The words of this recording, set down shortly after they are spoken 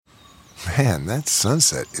Man, that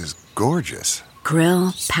sunset is gorgeous.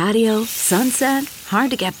 Grill, patio, sunset.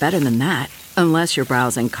 Hard to get better than that. Unless you're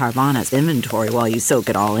browsing Carvana's inventory while you soak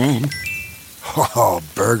it all in. Oh,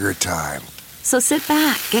 burger time. So sit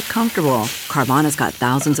back, get comfortable. Carvana's got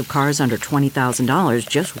thousands of cars under $20,000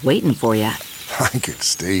 just waiting for you. I could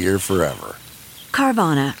stay here forever.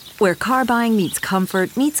 Carvana, where car buying meets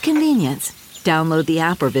comfort meets convenience. Download the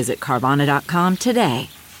app or visit Carvana.com today.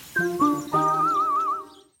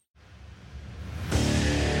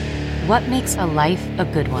 What makes a life a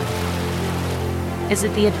good one? Is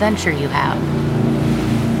it the adventure you have?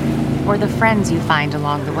 Or the friends you find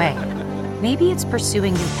along the way? Maybe it's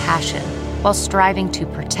pursuing your passion while striving to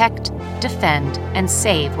protect, defend, and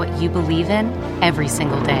save what you believe in every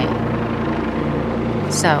single day.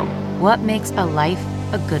 So, what makes a life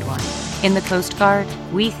a good one? In the Coast Guard,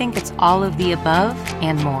 we think it's all of the above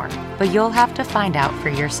and more, but you'll have to find out for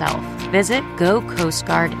yourself. Visit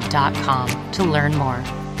gocoastguard.com to learn more.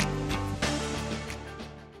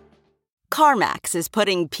 CarMax is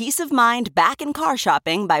putting peace of mind back in car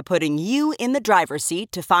shopping by putting you in the driver's seat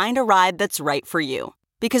to find a ride that's right for you.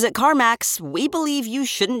 Because at CarMax, we believe you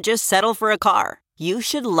shouldn't just settle for a car. You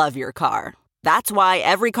should love your car. That's why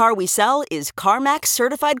every car we sell is CarMax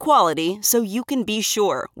certified quality, so you can be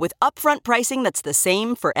sure with upfront pricing that's the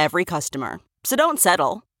same for every customer. So don't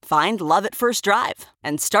settle. Find love at first drive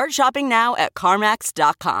and start shopping now at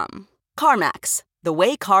CarMax.com. CarMax, the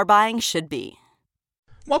way car buying should be.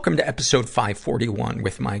 Welcome to episode 541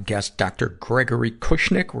 with my guest, Dr. Gregory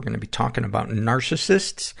Kushnick. We're going to be talking about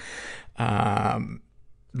narcissists.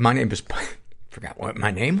 My name is, forgot what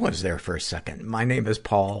my name was there for a second. My name is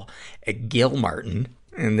Paul Gilmartin,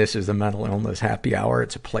 and this is the Mental Illness Happy Hour.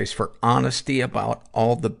 It's a place for honesty about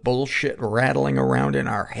all the bullshit rattling around in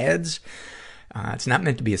our heads. It's not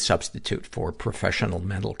meant to be a substitute for professional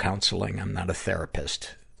mental counseling. I'm not a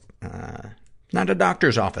therapist. Not a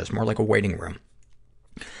doctor's office, more like a waiting room.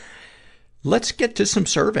 Let's get to some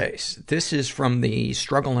surveys. This is from the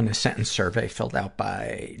Struggle in a Sentence survey filled out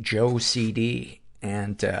by Joe CD.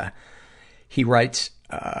 And he writes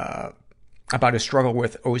about his struggle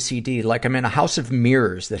with OCD. Like, I'm in a house of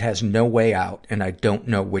mirrors that has no way out, and I don't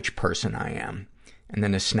know which person I am. And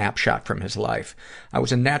then a snapshot from his life. I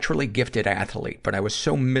was a naturally gifted athlete, but I was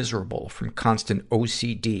so miserable from constant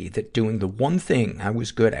OCD that doing the one thing I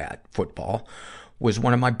was good at, football, was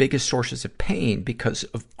one of my biggest sources of pain because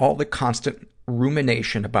of all the constant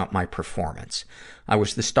rumination about my performance. I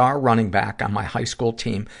was the star running back on my high school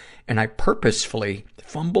team, and I purposefully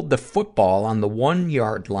fumbled the football on the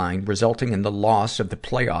 1-yard line, resulting in the loss of the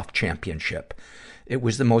playoff championship. It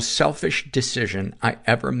was the most selfish decision I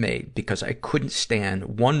ever made because I couldn't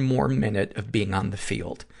stand one more minute of being on the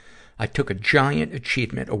field. I took a giant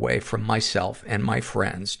achievement away from myself and my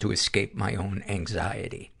friends to escape my own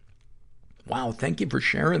anxiety. Wow, thank you for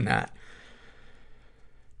sharing that.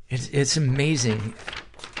 It's amazing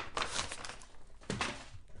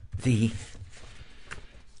the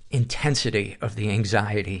intensity of the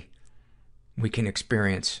anxiety we can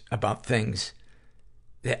experience about things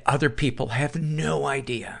that other people have no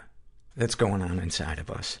idea that's going on inside of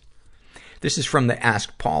us. This is from the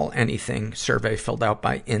Ask Paul Anything survey filled out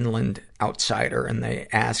by Inland Outsider, and they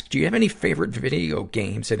ask, do you have any favorite video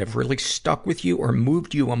games that have really stuck with you or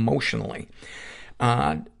moved you emotionally?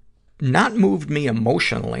 Not moved me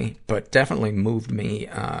emotionally, but definitely moved me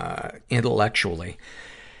intellectually.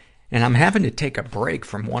 And I'm having to take a break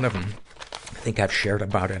from one of them. I think I've shared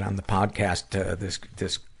about it on the podcast,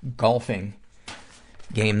 this golfing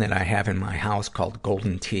game that I have in my house called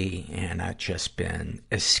Golden Tee, and I've just been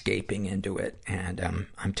escaping into it, and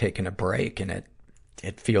I'm taking a break, and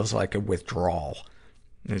it feels like a withdrawal.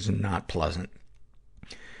 It's not pleasant.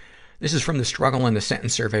 This is from the Struggle in a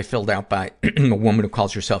Sentence survey filled out by a woman who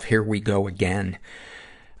calls herself Here We Go Again,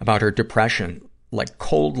 about her depression, like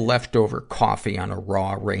cold leftover coffee on a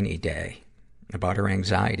raw, rainy day. About her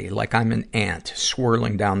anxiety, like I'm an ant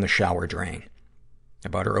swirling down the shower drain.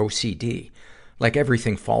 About her OCD, like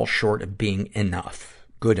everything falls short of being enough,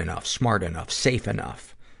 good enough, smart enough, safe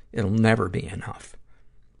enough. It'll never be enough.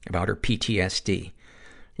 About her PTSD,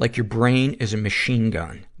 like your brain is a machine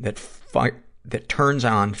gun that turns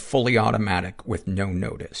on fully automatic with no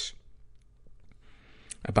notice.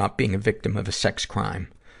 About being a victim of a sex crime,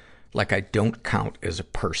 like I don't count as a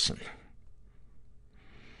person.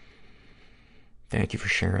 Thank you for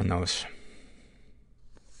sharing those.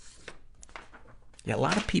 Yeah, a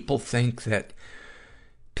lot of people think that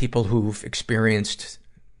people who've experienced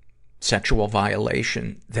sexual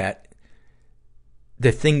violation, that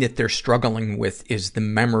the thing that they're struggling with is the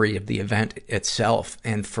memory of the event itself.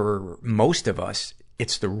 And for most of us,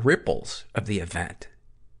 it's the ripples of the event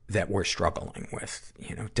that we're struggling with.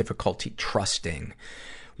 Difficulty trusting,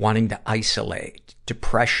 wanting to isolate,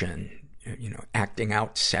 depression, acting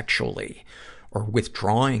out sexually or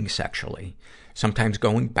withdrawing sexually, sometimes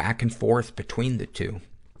going back and forth between the two.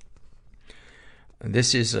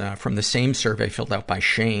 This is from the same survey filled out by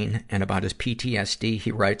Shane, and about his PTSD,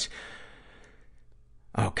 he writes,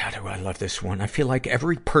 oh God, I love this one. I feel like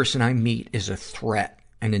every person I meet is a threat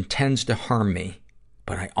and intends to harm me,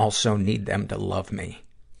 but I also need them to love me.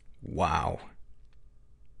 Wow.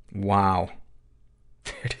 Wow.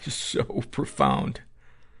 That is so profound.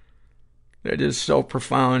 That is so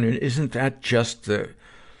profound. And isn't that just the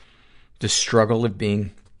struggle of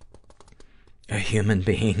being a human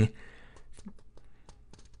being?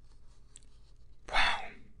 Wow.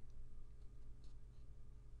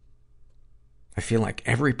 I feel like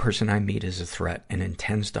every person I meet is a threat and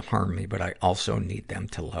intends to harm me, but I also need them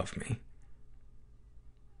to love me.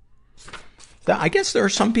 I guess there are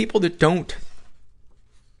some people that don't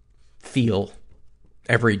feel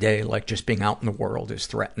every day like just being out in the world is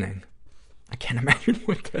threatening. I can't imagine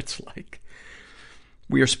what that's like.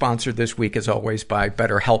 We are sponsored this week, as always, by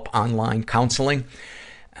BetterHelp Online Counseling.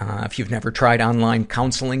 If you've never tried online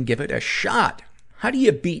counseling, give it a shot. How do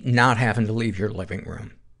you beat not having to leave your living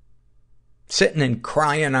room? Sitting and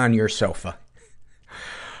crying on your sofa.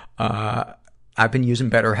 I've been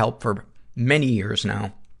using BetterHelp for many years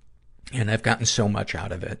now, and I've gotten so much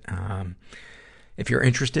out of it. If you're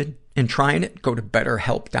interested in trying it, go to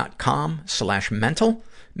betterhelp.com/mental.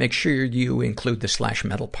 Make sure you include the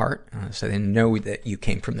 /mental part, so they know that you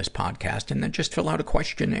came from this podcast, and then just fill out a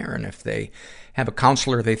questionnaire. And if they have a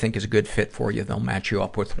counselor they think is a good fit for you, they'll match you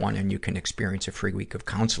up with one, and you can experience a free week of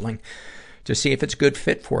counseling to see if it's a good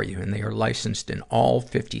fit for you. And they are licensed in all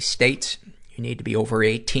 50 states. You need to be over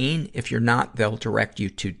 18. If you're not, they'll direct you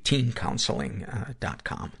to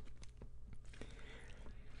teencounseling.com.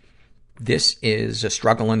 This is a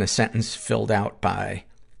struggle in a sentence filled out by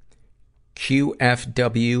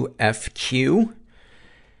QFWFQ.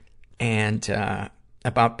 And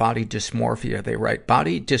about body dysmorphia, they write,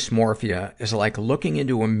 body dysmorphia is like looking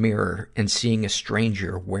into a mirror and seeing a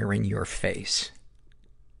stranger wearing your face.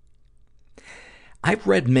 I've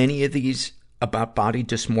read many of these about body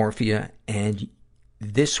dysmorphia, and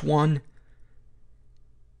this one,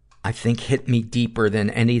 I think, hit me deeper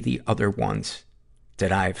than any of the other ones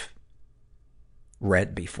that I've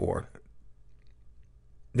read before.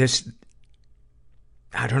 This,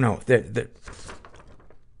 I don't know,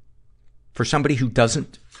 for somebody who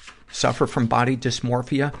doesn't suffer from body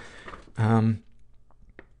dysmorphia,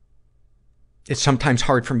 it's sometimes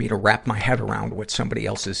hard for me to wrap my head around what somebody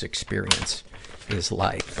else's experience is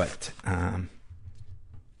like. But,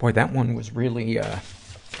 boy, that one was really,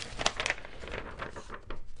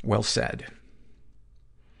 well said.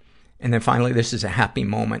 And then finally, this is a happy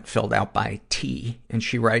moment filled out by T. And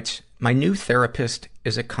she writes, my new therapist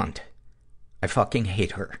is a cunt. I fucking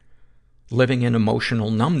hate her. Living in emotional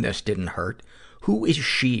numbness didn't hurt. Who is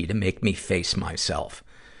she to make me face myself?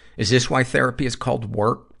 Is this why therapy is called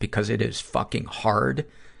work? Because it is fucking hard?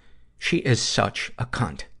 She is such a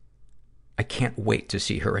cunt. I can't wait to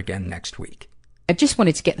see her again next week. I just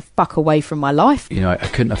wanted to get the fuck away from my life. I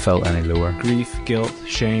couldn't have felt any lower. Grief, guilt,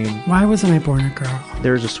 shame. Why wasn't I born a girl?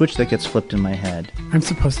 There's a switch that gets flipped in my head. I'm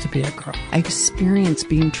supposed to be a girl. I experience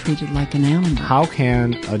being treated like an animal. How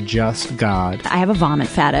can a just God... I have a vomit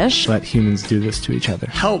fetish. ...let humans do this to each other?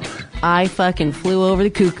 Help! I fucking flew over the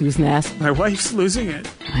cuckoo's nest. My wife's losing it.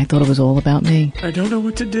 I thought it was all about me. I don't know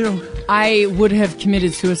what to do. I would have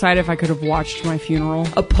committed suicide if I could have watched my funeral.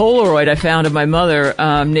 A Polaroid I found of my mother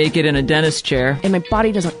naked in a dentist chair. And my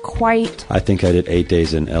body doesn't quite... I think I did 8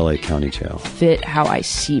 days in LA County Jail. ...fit how I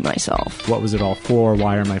see myself. What was it all for?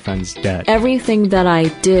 Why are my friends dead? Everything that I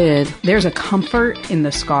did... There's a comfort in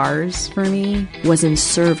the scars for me. ...was in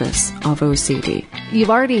service of OCD. You've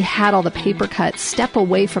already had all the paper cut. Step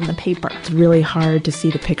away from the paper. It's really hard to see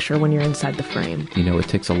the picture when you're inside the frame. It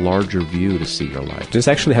takes a larger view to see your life. Just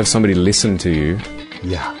actually have somebody listen to you.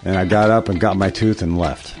 Yeah, and I got up and got my tooth and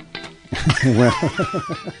left.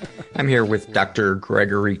 I'm here with Dr.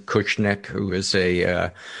 Gregory Kushnick, who is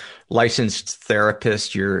a licensed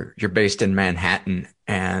therapist. You're based in Manhattan.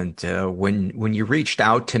 And when you reached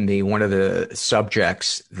out to me, one of the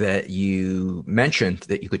subjects that you mentioned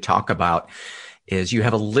that you could talk about is you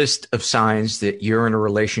have a list of signs that you're in a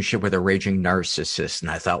relationship with a raging narcissist.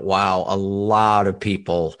 And I thought, wow, a lot of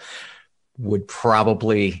people would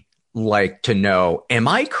probably like to know, am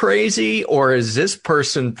I crazy or is this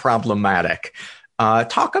person problematic?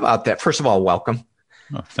 Talk about that. First of all, welcome.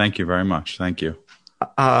 Oh, thank you very much. Thank you.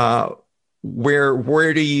 where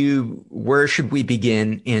should we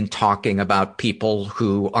begin in talking about people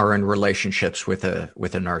who are in relationships with a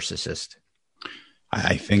narcissist?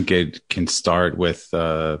 I think it can start with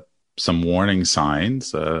some warning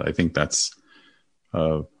signs. I think that's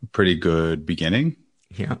a pretty good beginning.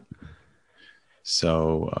 Yeah.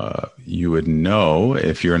 So you would know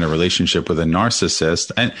if you're in a relationship with a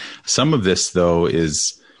narcissist. And some of this, though,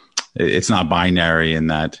 it's not binary in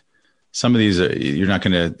that some of these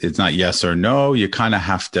it's not yes or no. You kind of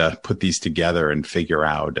have to put these together and figure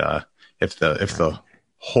out if the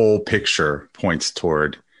whole picture points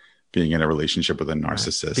toward being in a relationship with a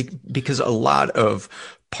narcissist. Right. Because a lot of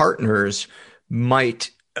partners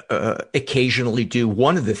might occasionally do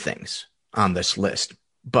one of the things on this list.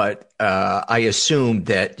 But I assume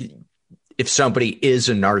that if somebody is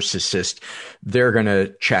a narcissist, they're going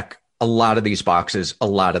to check a lot of these boxes a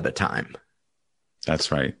lot of the time.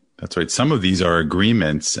 That's right. Some of these are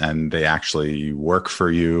agreements and they actually work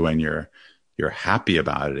for you and you're happy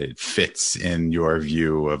about it. It fits in your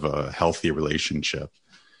view of a healthy relationship.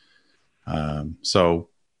 So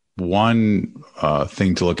one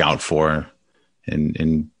thing to look out for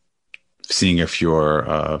in seeing if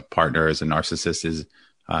your partner is a narcissist is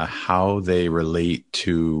how they relate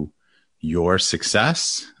to your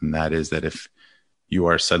success. And that is that if you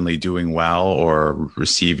are suddenly doing well or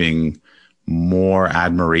receiving more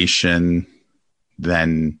admiration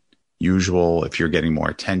than usual, if you're getting more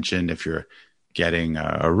attention, if you're getting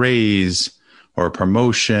a raise or a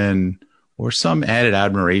promotion or some added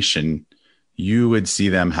admiration, you would see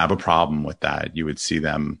them have a problem with that. You would see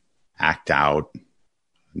them act out,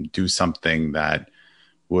 do something that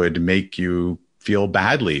would make you feel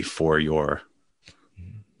badly for your,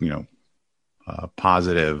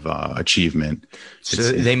 positive achievement. So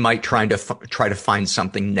they might try to find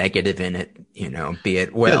something negative in it, be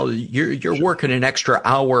it, well, you're working an extra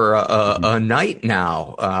hour a night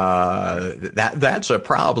now. That's a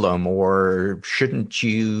problem, or shouldn't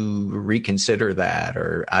you reconsider that?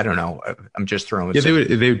 Or I don't know. I'm just throwing. Yeah,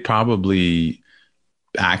 they would probably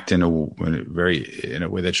act in a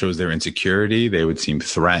way that shows their insecurity. They would seem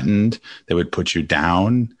threatened. They would put you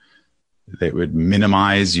down. They would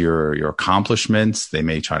minimize your accomplishments. They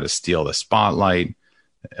may try to steal the spotlight,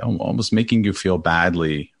 almost making you feel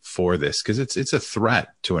badly for this, because it's a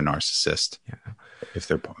threat to a narcissist. Yeah. If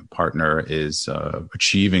their partner is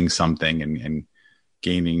achieving something and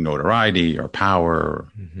gaining notoriety or power,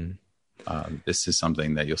 this is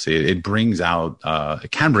something that you'll see. It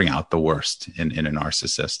can bring out the worst in a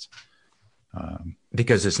narcissist.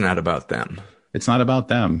 Because it's not about them. It's not about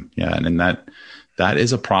them. Yeah. And that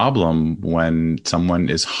is a problem when someone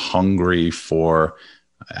is hungry for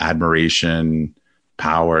admiration,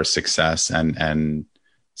 power, success, and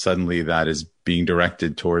suddenly that is being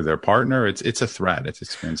directed toward their partner. It's a threat. It's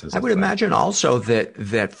experienced as a I would threat. imagine also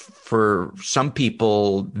that for some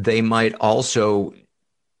people, they might also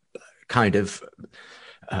kind of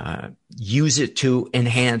use it to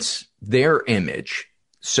enhance their image.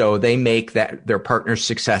 So they make their partner's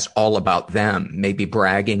success all about them, maybe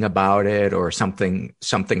bragging about it or something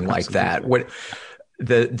like that. What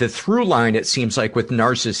the through line, it seems like with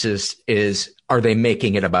narcissists is, are they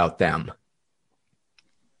making it about them?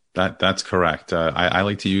 That's correct. I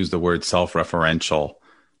like to use the word self-referential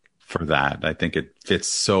for that. I think it fits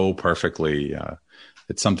so perfectly.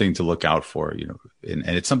 It's something to look out for, and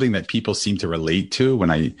it's something that people seem to relate to.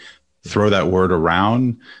 When I throw that word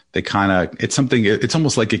around, it's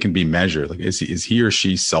almost like it can be measured. Like, is he or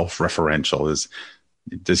she self-referential?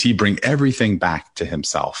 Does he bring everything back to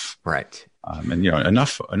himself? Right. And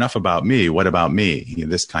enough about me. What about me?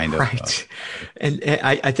 This kind of right. And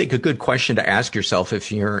I think a good question to ask yourself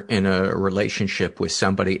if you're in a relationship with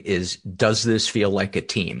somebody is, does this feel like a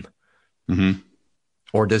team? Mm-hmm.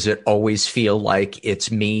 Or does it always feel like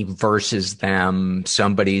it's me versus them?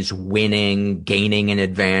 Somebody's winning, gaining an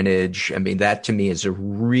advantage. I mean, that to me is a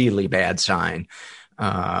really bad sign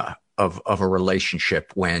of a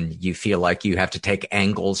relationship, when you feel like you have to take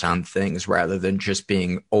angles on things rather than just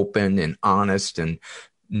being open and honest and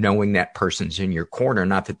knowing that person's in your corner.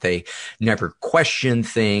 Not that they never question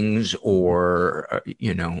things or,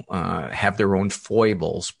 have their own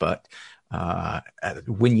foibles, but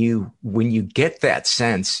when you get that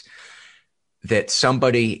sense that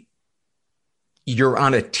you're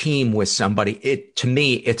on a team with somebody, to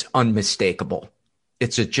me, it's unmistakable.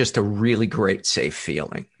 It's just a really great, safe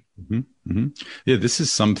feeling. Mm-hmm. Mm-hmm. Yeah, this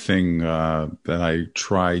is something that I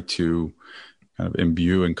try to kind of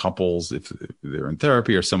imbue in couples if they're in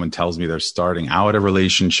therapy, or someone tells me they're starting out a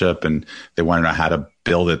relationship and they want to know how to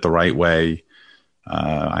build it the right way.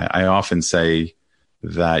 I often say,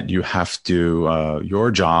 that you have to, your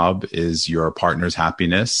job is your partner's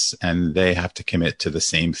happiness, and they have to commit to the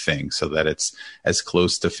same thing so that it's as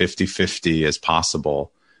close to 50-50 as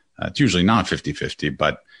possible. It's usually not 50-50,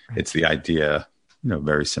 but it's the idea,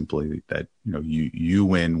 very simply that, you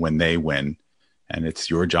win when they win, and it's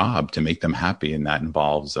your job to make them happy. And that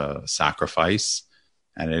involves a sacrifice,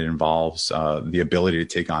 and it involves the ability to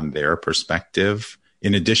take on their perspective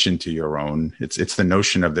in addition to your own. It's the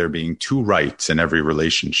notion of there being two rights in every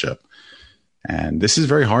relationship. And this is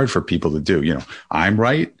very hard for people to do. I'm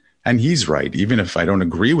right and he's right. Even if I don't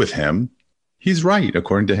agree with him, he's right.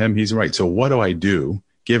 According to him, he's right. So what do I do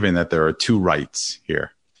given that there are two rights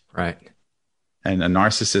here? Right. And a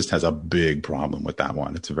narcissist has a big problem with that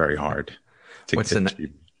one. It's very hard to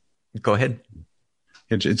achieve. Go ahead.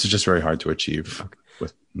 It's just very hard to achieve. Okay.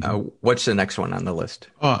 What's the next one on the list?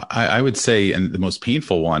 I would say, and the most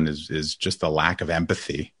painful one is just the lack of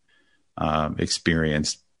empathy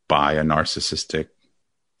experienced by a narcissistic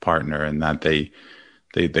partner, and that they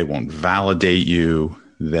won't validate you.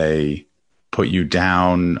 They put you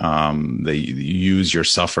down. They use your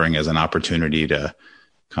suffering as an opportunity to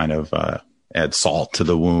kind of add salt to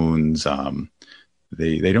the wounds.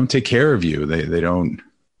 They don't take care of you. They don't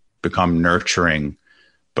become nurturing,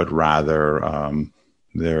 but rather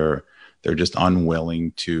they're just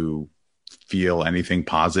unwilling to feel anything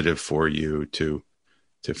positive for you, to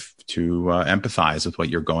empathize with what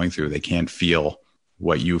you're going through. They can't feel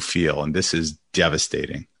what you feel, and this is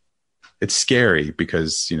devastating. It's scary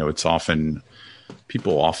because it's often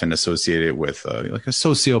people often associate it with like a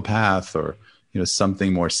sociopath or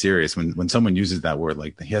something more serious. When someone uses that word,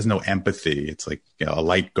 like he has no empathy, it's like a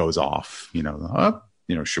light goes off.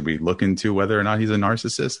 Should we look into whether or not he's a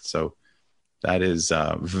narcissist? So that is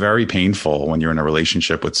very painful when you're in a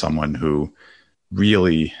relationship with someone who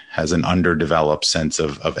really has an underdeveloped sense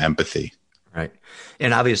of empathy. Right.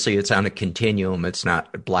 And obviously it's on a continuum. It's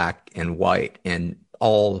not black and white, and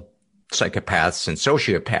all psychopaths and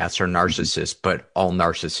sociopaths are narcissists, but all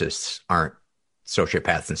narcissists aren't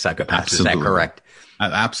sociopaths and psychopaths. Absolutely. Is that correct?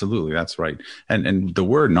 Absolutely. That's right. And the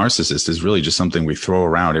word narcissist is really just something we throw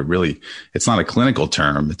around. It's not a clinical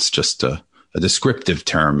term. It's just a descriptive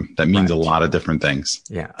term that means a lot of different things.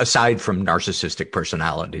 Yeah. Aside from narcissistic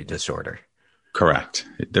personality disorder. Correct.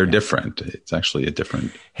 They're different. It's actually a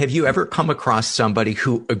different. Have you ever come across somebody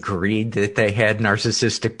who agreed that they had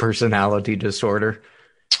narcissistic personality disorder?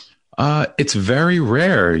 It's very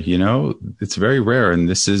rare, it's very rare. And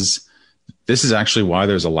this is actually why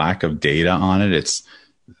there's a lack of data on it. It's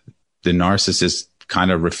the narcissist kind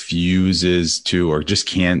of refuses to, or just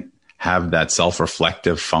can't have that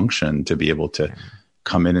self-reflective function to be able to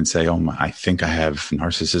come in and say, I think I have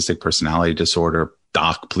narcissistic personality disorder.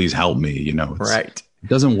 Doc, please help me. Right. It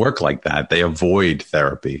doesn't work like that. They avoid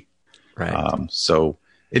therapy. Right. So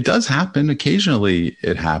it does happen. Occasionally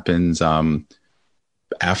it happens,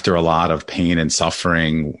 after a lot of pain and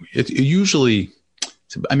suffering. It usually,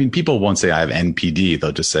 people won't say I have NPD.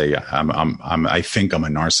 They'll just say I think I'm a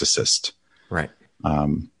narcissist. Right.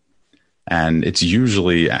 And it's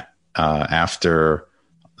usually after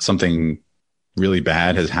something really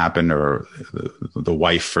bad has happened, or the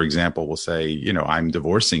wife, for example, will say, I'm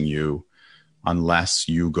divorcing you unless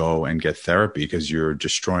you go and get therapy because you're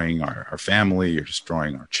destroying our family, you're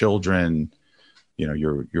destroying our children,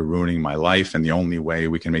 you're ruining my life. And the only way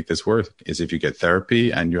we can make this work is if you get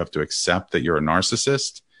therapy, and you have to accept that you're a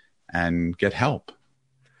narcissist and get help.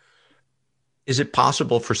 Is it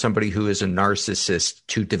possible for somebody who is a narcissist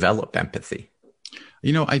to develop empathy?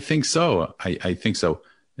 I think so. I think so.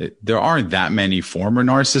 There aren't that many former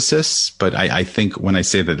narcissists, but I think when I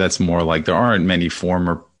say that, that's more like there aren't many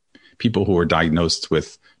former people who are diagnosed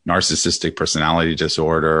with narcissistic personality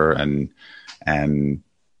disorder and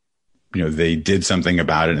they did something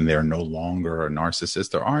about it and they're no longer a narcissist.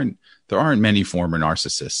 There aren't many former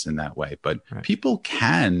narcissists in that way, but people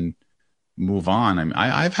can move on.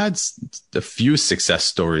 I've had a few success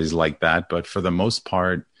stories like that, but for the most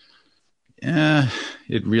part,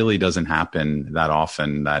 it really doesn't happen that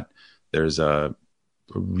often that there's a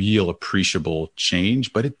real appreciable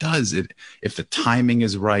change, but it does. If the timing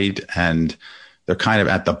is right and they're kind of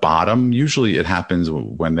at the bottom, usually it happens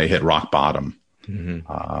when they hit rock bottom.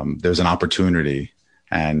 Mm-hmm. There's an opportunity,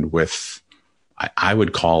 and with, I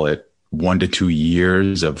would call it 1 to 2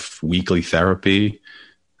 years of weekly therapy.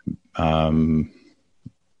 It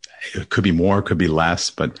could be more, could be less,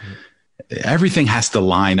 but everything has to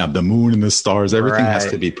line up. The moon and the stars, everything has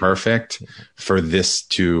to be perfect for this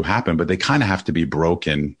to happen, but they kind of have to be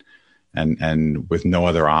broken and with no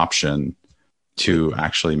other option to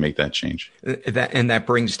actually make that change. That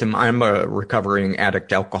brings to mind, I'm a recovering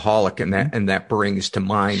addict alcoholic, and that brings to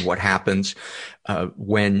mind what happens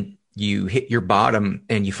when you hit your bottom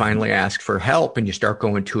and you finally ask for help and you start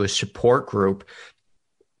going to a support group,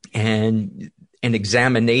 and an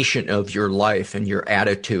examination of your life and your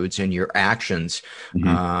attitudes and your actions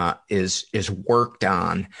is worked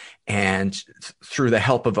on. And through the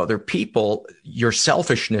help of other people, your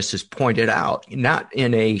selfishness is pointed out, not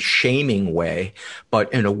in a shaming way,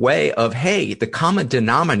 but in a way of, hey, the common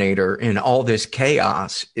denominator in all this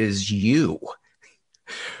chaos is you.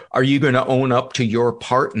 Are you going to own up to your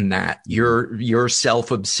part in that? You're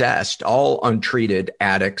self-obsessed, all untreated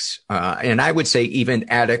addicts. And I would say even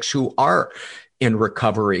addicts who are in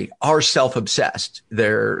recovery are self-obsessed.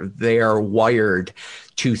 They are wired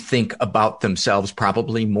to think about themselves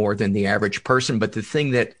probably more than the average person. But the thing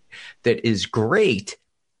that is great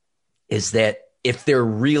is that if they're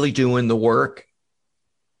really doing the work,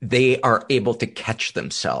 they are able to catch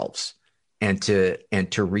themselves and to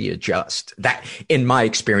readjust. That, in my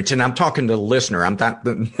experience, and I'm talking to the listener, I'm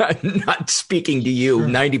not speaking to you.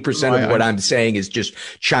 90% of what I'm saying is just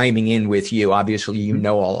chiming in with you. Obviously, you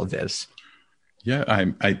know all of this. Yeah,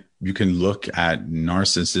 you can look at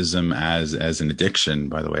narcissism as an addiction.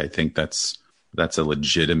 By the way, I think that's a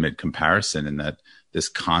legitimate comparison, in that this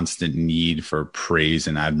constant need for praise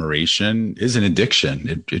and admiration is an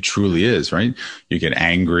addiction. It truly is, right? You get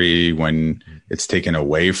angry when it's taken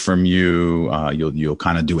away from you. You'll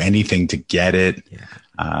kind of do anything to get it.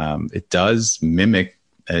 Yeah. It does mimic,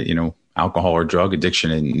 alcohol or drug addiction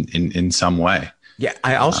in some way. Yeah,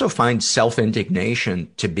 I also find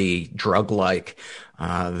self-indignation to be drug-like.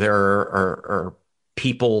 There are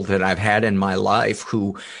people that I've had in my life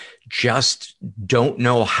who just don't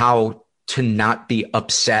know how to not be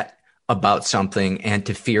upset about something and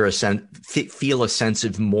to feel a sense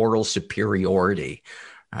of moral superiority.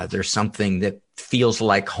 There's something that feels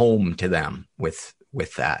like home to them with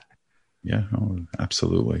that. Yeah,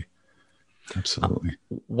 absolutely. Absolutely.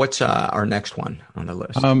 What's our next one on the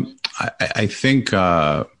list? I think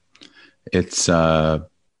it's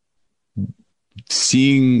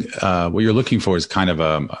seeing what you're looking for is kind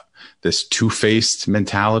of this two-faced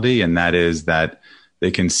mentality, and that is that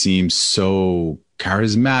they can seem so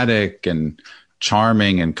charismatic and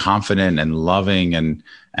charming and confident and loving and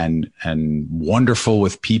wonderful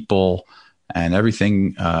with people, and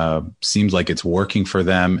everything seems like it's working for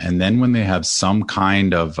them. And then when they have some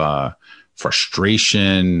kind of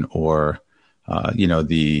frustration, or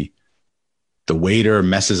the waiter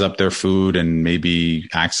messes up their food and maybe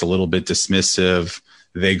acts a little bit dismissive,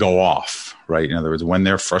 they go off, right? In other words, when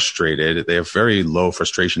they're frustrated, they have very low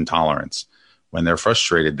frustration tolerance. When they're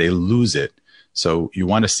frustrated, they lose it. So you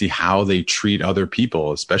want to see how they treat other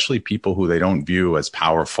people, especially people who they don't view as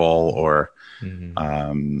powerful or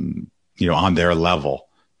on their level.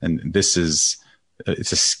 And this is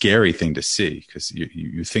it's a scary thing to see, because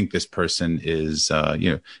you think this person is,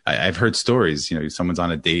 I've heard stories, someone's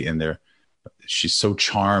on a date and she's so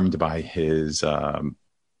charmed by his,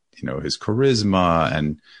 his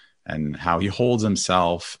charisma and how he holds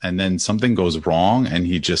himself. And then something goes wrong and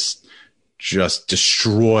he just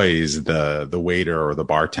destroys the waiter or the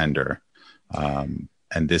bartender. And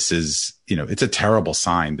this is, it's a terrible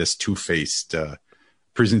sign, this two-faced,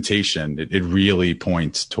 presentation. It really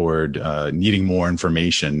points toward needing more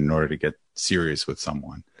information in order to get serious with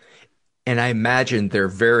someone. And I imagine they're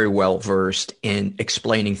very well versed in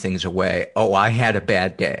explaining things away. Oh, I had a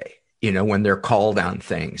bad day. When they're called on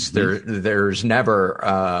things, there's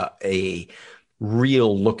never a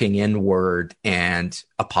real looking inward and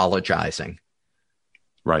apologizing.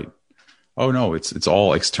 Right. Oh no, it's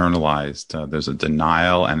all externalized. There's a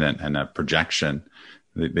denial and a projection.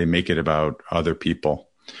 They make it about other people.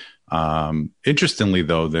 Interestingly,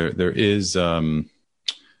 though, there is kind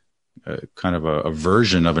of a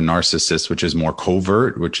version of a narcissist which is more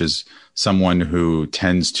covert, which is someone who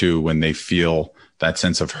tends to, when they feel that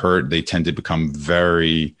sense of hurt, they tend to become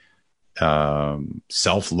very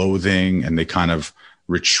self-loathing, and they kind of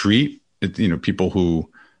retreat. People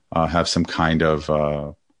who have some kind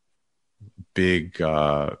of big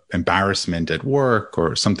embarrassment at work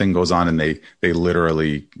or something goes on, and they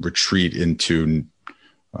literally retreat into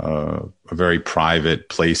a very private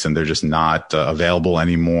place, and they're just not available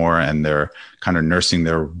anymore, and they're kind of nursing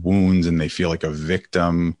their wounds, and they feel like a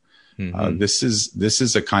victim. This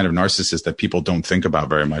is a kind of narcissist that people don't think about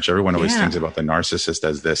very much. Everyone always thinks about the narcissist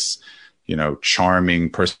as this, charming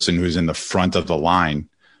person who's in the front of the line.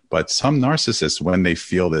 But some narcissists, when they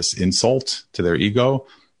feel this insult to their ego,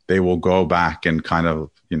 they will go back and kind of,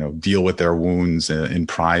 deal with their wounds in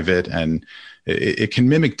private. And it can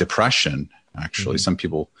mimic depression. actually. Some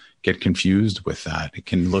people get confused with that. It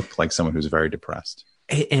can look like someone who's very depressed.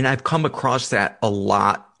 And I've come across that a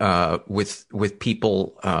lot with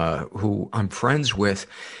people who I'm friends with.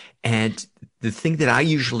 And the thing that I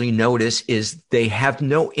usually notice is they have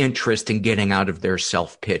no interest in getting out of their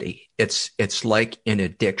self-pity. It's like an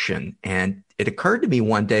addiction. And it occurred to me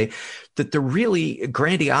one day that the really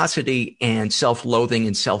grandiosity and self-loathing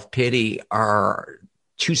and self-pity are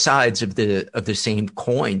two sides of the same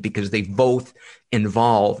coin, because they both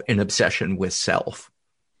involve an obsession with self.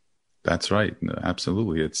 That's right.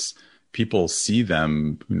 Absolutely. It's people see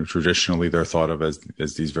them, traditionally they're thought of as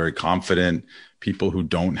these very confident people who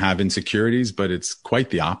don't have insecurities, but it's quite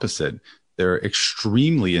the opposite. They're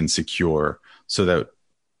extremely insecure, so that,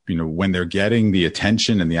 when they're getting the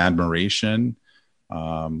attention and the admiration,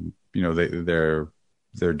 they're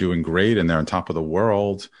doing great and they're on top of the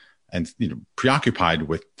world and, preoccupied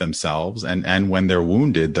with themselves. And when they're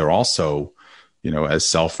wounded, they're also, as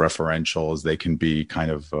self-referential as they can be,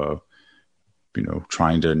 kind of,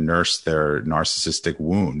 trying to nurse their narcissistic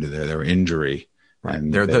wound, their injury. Right.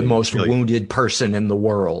 And they're the most wounded person in the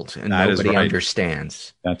world, and nobody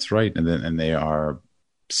understands. That's right. And they are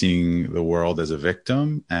seeing the world as a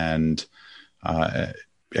victim and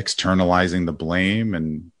externalizing the blame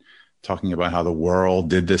and talking about how the world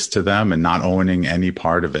did this to them and not owning any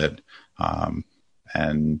part of it.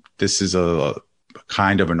 And this is a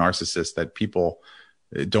kind of a narcissist that people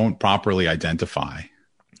don't properly identify.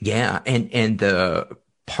 Yeah. And the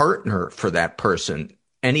partner for that person,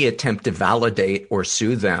 any attempt to validate or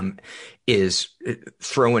soothe them is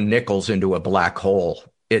throwing nickels into a black hole.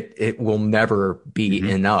 It will never be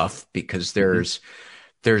enough, because there's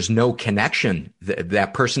no connection.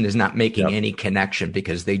 That person is not making any connection,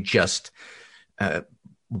 because they just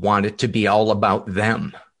want it to be all about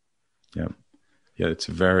them. Yeah. Yeah. It's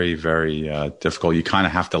very, very difficult. You kind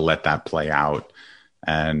of have to let that play out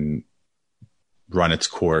and run its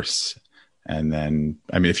course. And then,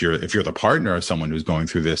 if you're the partner of someone who's going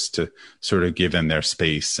through this, to sort of give them their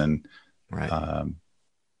space and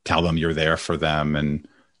tell them you're there for them and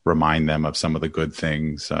remind them of some of the good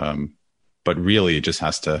things. But really, it just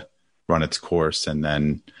has to run its course. And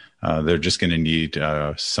then they're just going to need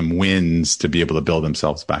some wins to be able to build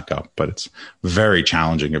themselves back up. But it's very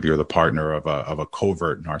challenging if you're the partner of a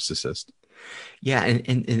covert narcissist. Yeah.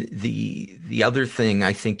 And the other thing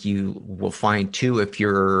I think you will find too, if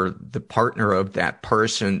you're the partner of that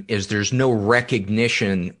person, is there's no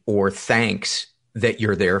recognition or thanks that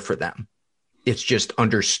you're there for them. It's just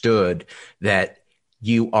understood that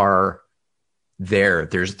you are there.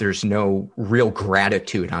 There's no real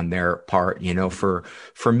gratitude on their part.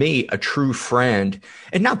 For me, a true friend,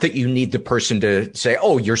 and not that you need the person to say,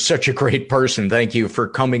 "Oh, you're such a great person, thank you for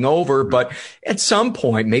coming over." But at some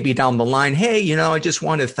point, maybe down the line, "Hey, I just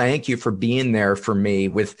want to thank you for being there for me."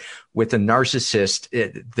 With a narcissist,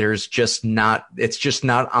 it's just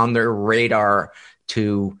not on their radar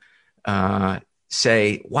to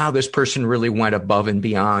say, "Wow, this person really went above and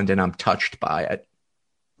beyond, and I'm touched by it."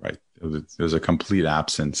 Right. There's a complete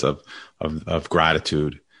absence of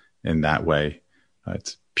gratitude in that way.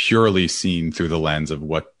 It's purely seen through the lens of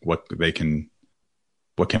what can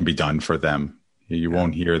be done for them. You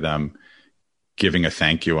won't hear them giving a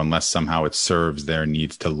thank you unless somehow it serves their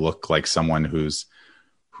needs to look like someone who's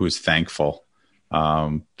thankful.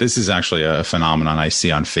 This is actually a phenomenon I see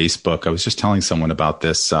on Facebook. I was just telling someone about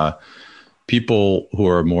this. People who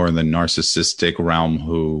are more in the narcissistic realm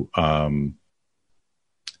who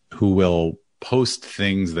will post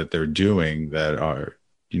things that they're doing that are,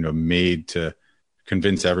 made to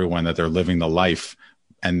convince everyone that they're living the life.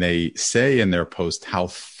 And they say in their post how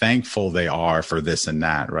thankful they are for this and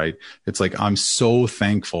that, right? It's like, I'm so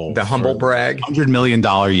thankful. The humble brag. $100 million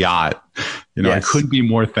yacht. Yes. I couldn't be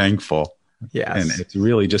more thankful. Yes. And it's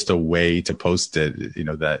really just a way to post it,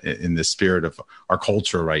 that in the spirit of our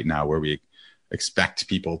culture right now, where we expect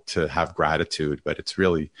people to have gratitude, but it's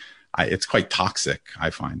really, it's quite toxic,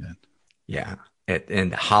 I find it. Yeah.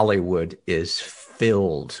 And Hollywood is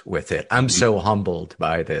filled with it. I'm so humbled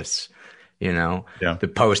by this,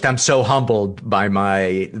 the post. I'm so humbled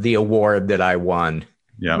by the award that I won.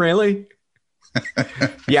 Yeah. Really?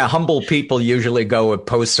 Yeah. Humble people usually go and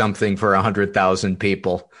post something for 100,000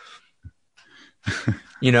 people.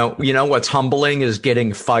 What's humbling is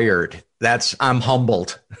getting fired. I'm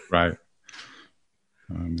humbled. Right.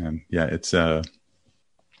 Oh man. Yeah. It's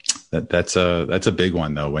that's a big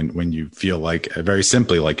one though. When you feel like, very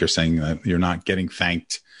simply, like you're saying, that you're not getting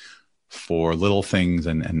thanked for little things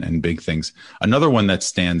and big things. Another one that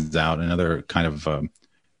stands out, another kind of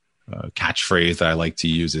catchphrase that I like to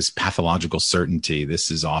use is pathological certainty. This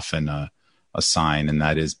is often a a sign, and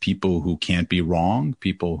that is people who can't be wrong,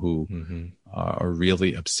 people who are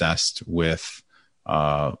really obsessed with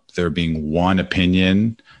there being one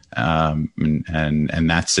opinion, and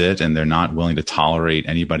that's it, and they're not willing to tolerate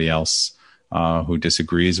anybody else who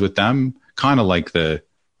disagrees with them. Kind of like the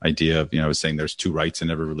idea of, saying there's two rights in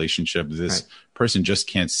every relationship. This person just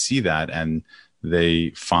can't see that, and they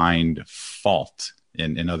find fault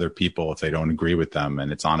in other people if they don't agree with them,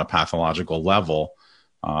 and it's on a pathological level.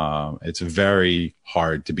 It's very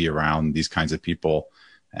hard to be around these kinds of people,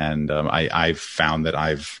 and I've found that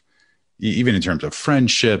even in terms of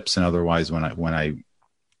friendships and otherwise, when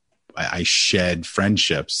I shed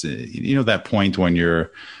friendships, that point when you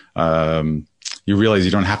realize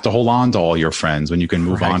you don't have to hold on to all your friends, when you can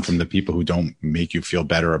move on from the people who don't make you feel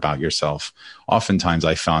better about yourself. Oftentimes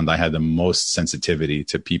I found I had the most sensitivity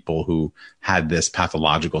to people who had this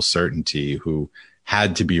pathological certainty, who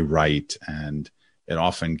had to be right. And it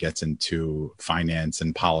often gets into finance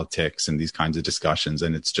and politics and these kinds of discussions.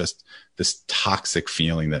 And it's just this toxic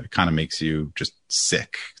feeling that kind of makes you just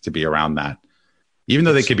sick to be around that. Even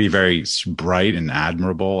though they could be very bright and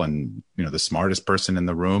admirable and, the smartest person in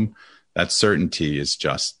the room, that certainty is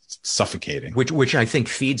just suffocating. Which I think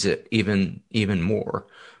feeds it even more.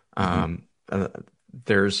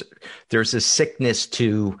 There's a sickness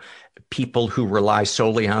to people who rely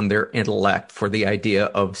solely on their intellect for the idea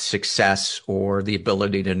of success or the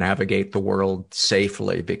ability to navigate the world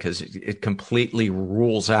safely, because it completely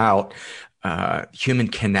rules out human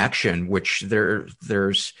connection, which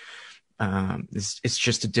it's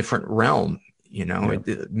just a different realm.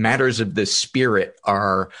 Matters of the spirit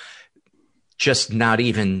are just not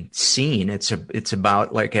even seen. It's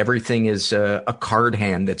about like everything is a card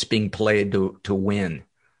hand that's being played to win.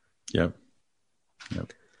 Yep.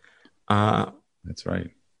 That's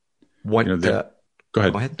right. Go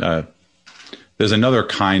ahead. There's another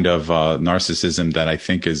kind of narcissism that I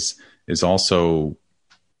think is also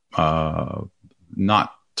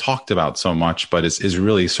not talked about so much, but is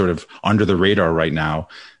really sort of under the radar right now,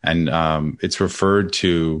 and it's referred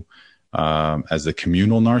to as the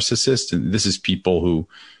communal narcissist. And this is people who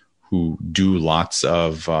do lots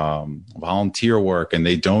of volunteer work, and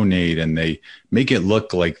they donate, and they make it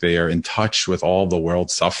look like they are in touch with all the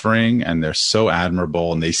world's suffering, and they're so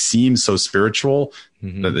admirable, and they seem so spiritual.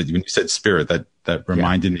 That when you said spirit, that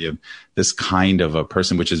reminded me of this kind of a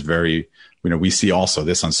person, which is very, we see also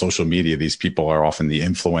this on social media. These people are often the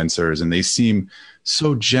influencers, and they seem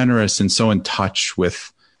so generous and so in touch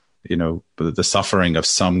with the suffering of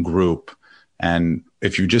some group. And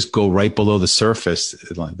if you just go right below the surface,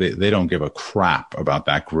 they don't give a crap about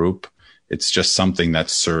that group. It's just something that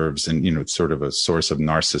serves and, it's sort of a source of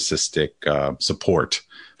narcissistic support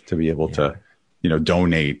to be able to,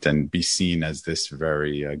 donate and be seen as this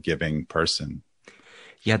very giving person.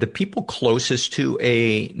 Yeah. The people closest to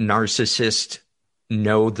a narcissist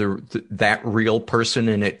know that real person,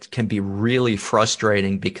 and it can be really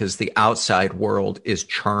frustrating because the outside world is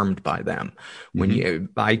charmed by them.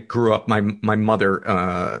 I grew up, my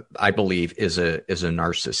mother, I believe is a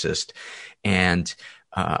narcissist, and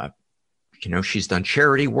she's done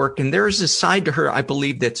charity work, and there is a side to her, I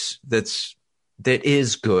believe, that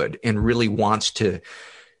is good and really wants to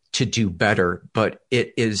do better, but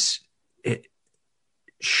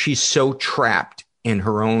she's so trapped in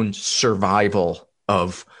her own survival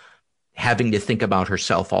of having to think about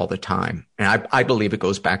herself all the time. And I believe it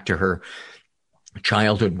goes back to her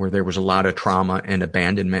childhood, where there was a lot of trauma and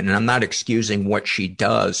abandonment. And I'm not excusing what she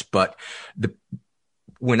does, but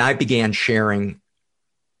when I began sharing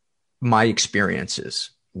my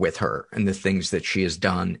experiences with her and the things that she has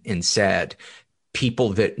done and said,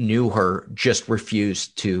 people that knew her just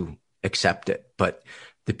refused to accept it. But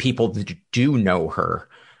the people that do know her,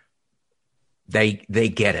 they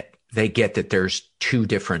get it. They get that there's two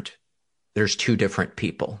different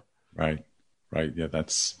people. Right. Yeah.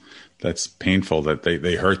 That's painful that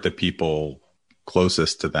they hurt the people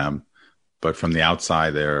closest to them, but from the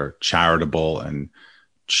outside, they're charitable and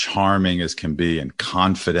charming as can be, and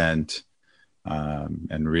confident,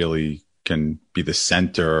 and really can be the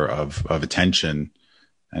center of attention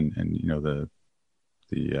and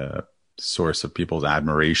the source of people's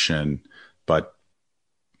admiration, but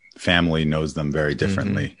family knows them very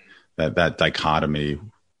differently. That dichotomy,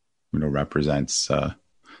 represents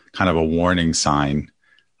kind of a warning sign,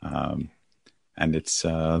 and it's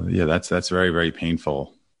that's very, very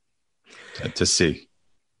painful to see.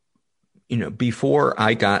 Before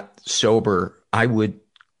I got sober, I would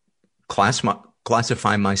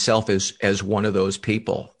classify myself as one of those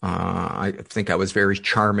people. I think I was very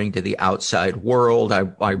charming to the outside world.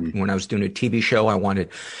 When I was doing a TV show, I wanted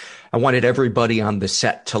I wanted everybody on the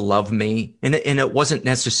set to love me. And it wasn't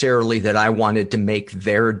necessarily that I wanted to make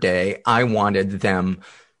their day. I wanted them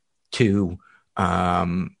to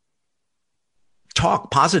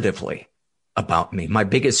talk positively about me. My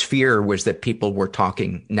biggest fear was that people were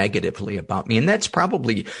talking negatively about me. And that's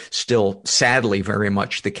probably still, sadly, very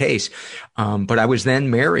much the case. But I was then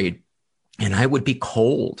married, and I would be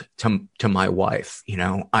cold to my wife. You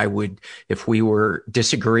know, I would, if we were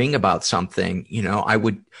disagreeing about something, you know, I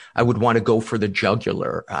would want to go for the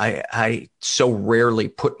jugular. I so rarely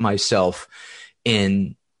put myself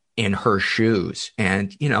in her shoes.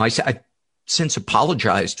 And, you know, I've since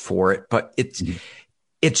apologized for it, but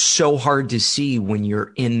it's so hard to see when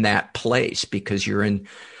you're in that place, because you're in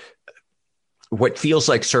what feels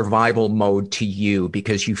like survival mode to you,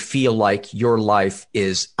 because you feel like your life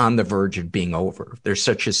is on the verge of being over. There's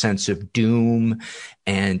such a sense of doom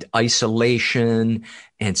and isolation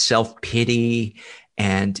and self-pity.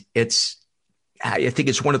 And I think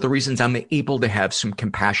it's one of the reasons I'm able to have some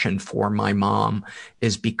compassion for my mom,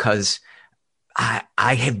 is because I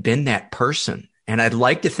have been that person. And I'd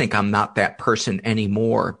like to think I'm not that person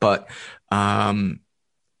anymore, but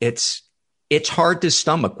it's hard to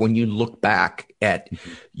stomach when you look back at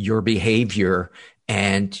your behavior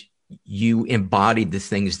and you embodied the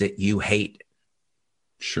things that you hate.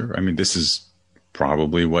 Sure. I mean, this is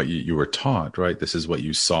probably what you were taught, right? This is what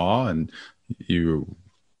you saw, and you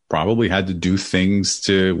probably had to do things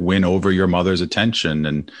to win over your mother's attention.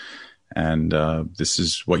 And this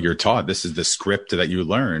is what you're taught. This is the script that you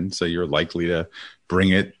learned. So you're likely to bring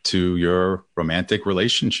it to your romantic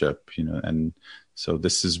relationship, you know, and so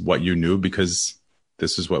this is what you knew because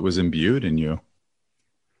this is what was imbued in you.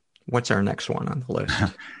 What's our next one on the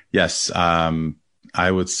list? Yes.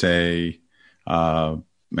 I would say, I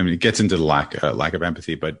mean, it gets into the lack of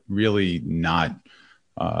empathy, but really not,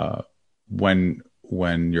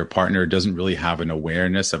 when your partner doesn't really have an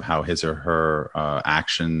awareness of how his or her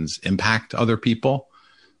actions impact other people.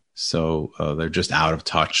 So they're just out of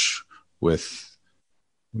touch with,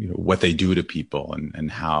 you know, what they do to people and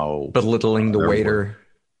how belittling the waiter,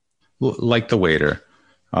 like the waiter.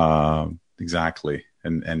 Exactly.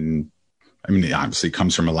 And I mean, it obviously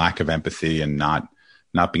comes from a lack of empathy and not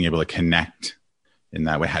being able to connect in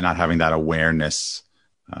that way, not having that awareness.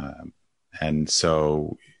 And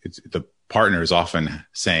so the partner is often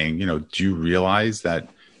saying, you know, do you realize that,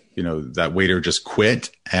 you know, that waiter just quit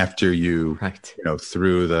after you, you know,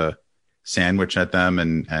 threw the sandwich at them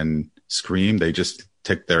and screamed? They just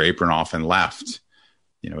took their apron off and left.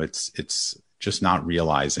 You know, it's just not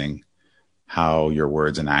realizing how your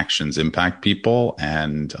words and actions impact people,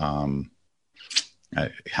 and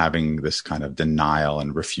having this kind of denial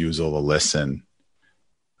and refusal to listen.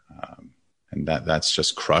 And that's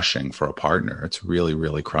just crushing for a partner. It's really,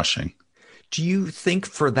 really crushing. Do you think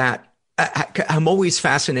for that, I'm always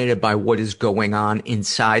fascinated by what is going on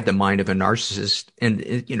inside the mind of a narcissist.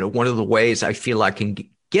 And, you know, one of the ways I feel I can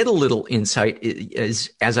get a little insight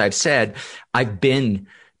is, as I've said, I've been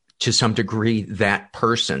to some degree that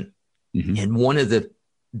person. Mm-hmm. And one of the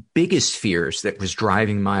biggest fears that was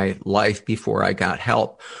driving my life before I got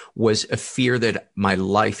help was a fear that my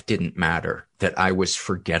life didn't matter, that I was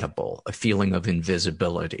forgettable, a feeling of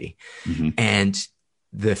invisibility. Mm-hmm. And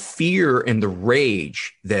the fear and the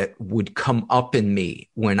rage that would come up in me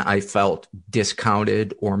when I felt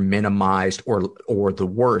discounted or minimized or the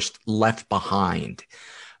worst, left behind,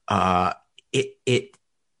 my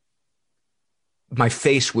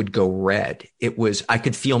face would go red. I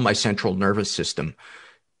could feel my central nervous system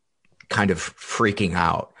kind of freaking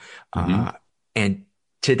out. Mm-hmm. And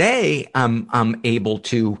today I'm able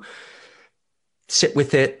to sit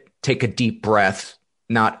with it, take a deep breath,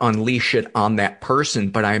 not unleash it on that person.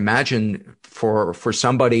 But I imagine for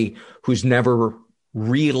somebody who's never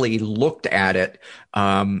really looked at it,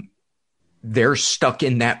 they're stuck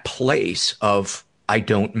in that place of, I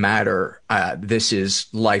don't matter. This is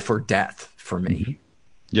life or death for me.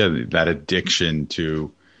 Yeah, that addiction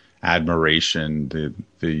to admiration,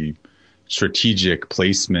 the strategic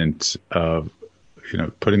placement of, you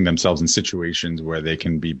know, putting themselves in situations where they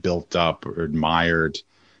can be built up or admired.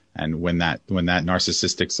 And when that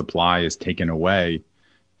narcissistic supply is taken away,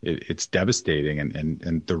 it's devastating,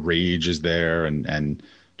 and the rage is there, and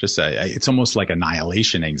just it's almost like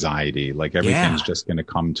annihilation anxiety, like everything's just going to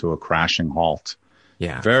come to a crashing halt.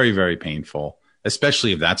 Yeah, very, very painful,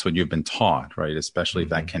 especially if that's what you've been taught, right? Especially if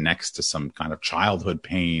that connects to some kind of childhood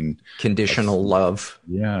pain, conditional love.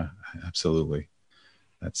 Yeah, absolutely.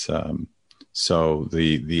 That's so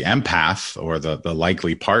the empath, or the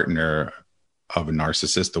likely partner of a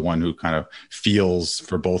narcissist, the one who kind of feels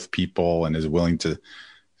for both people and is willing to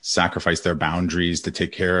sacrifice their boundaries to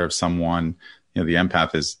take care of someone. You know, the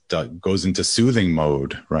empath goes into soothing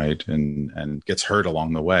mode, right? And gets hurt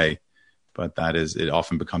along the way. But it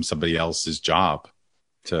often becomes somebody else's job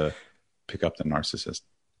to pick up the narcissist.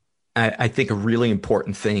 I think a really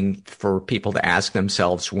important thing for people to ask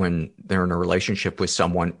themselves when they're in a relationship with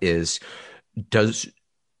someone is, does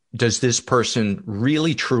this person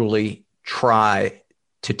really truly try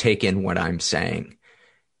to take in what I'm saying?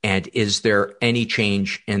 And is there any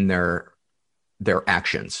change in their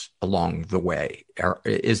actions along the way? Or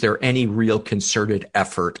is there any real concerted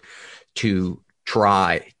effort to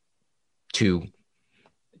try to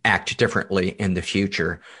act differently in the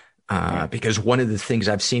future? Because one of the things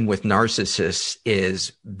I've seen with narcissists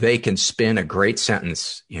is they can spin a great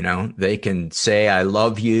sentence, you know, they can say, I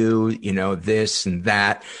love you, you know, this and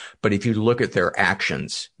that. But if you look at their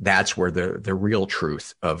actions, that's where the real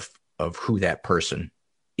truth of who that person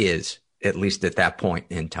is, at least at that point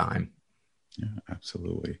in time. Yeah,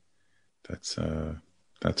 absolutely. That's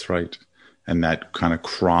right. And that kind of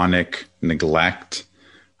chronic neglect,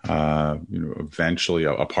 eventually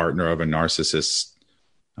a partner of a narcissist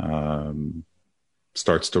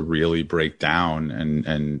starts to really break down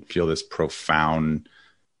and feel this profound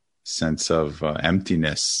sense of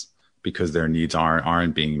emptiness because their needs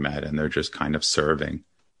aren't being met and they're just kind of serving.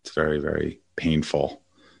 It's very, very painful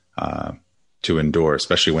to endure,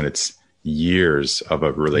 especially when it's years of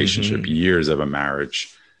a relationship, years of a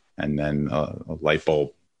marriage, and then a light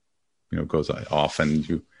bulb, goes off, and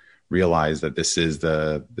you realize that this is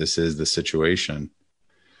the situation.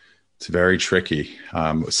 It's very tricky.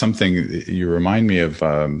 Something you remind me of,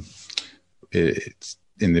 it's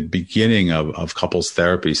in the beginning of couples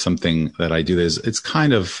therapy, something that I do is it's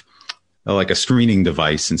kind of like a screening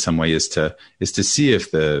device in some way is to see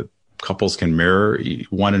if the couples can mirror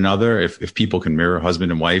one another. If people can mirror,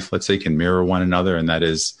 husband and wife, let's say, can mirror one another. And that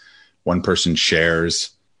is, one person shares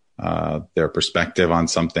their perspective on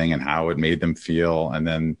something and how it made them feel. And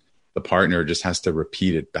then the partner just has to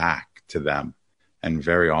repeat it back to them. And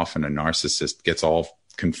very often a narcissist gets all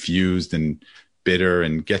confused and bitter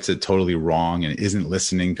and gets it totally wrong and isn't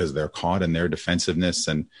listening because they're caught in their defensiveness.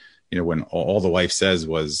 And, when all the wife said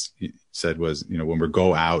was, when we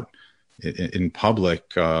go out in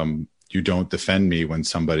public, you don't defend me when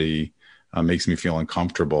somebody makes me feel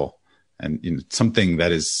uncomfortable. And something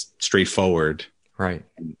that is straightforward. Right.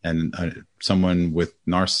 And someone with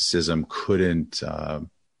narcissism couldn't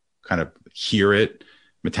kind of hear it,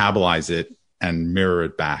 metabolize it, and mirror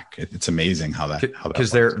it back. It's amazing how that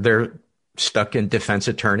because they're stuck in defense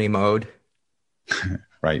attorney mode.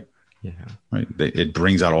 Right. Yeah. Right. It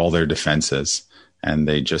brings out all their defenses, and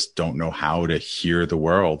they just don't know how to hear the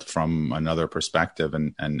world from another perspective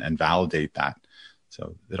and validate that.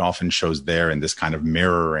 So it often shows there in this kind of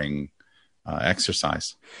mirroring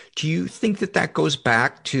exercise. Do you think that goes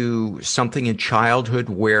back to something in childhood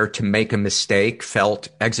where to make a mistake felt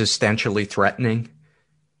existentially threatening?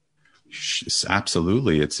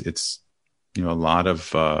 Absolutely. It's a lot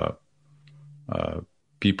of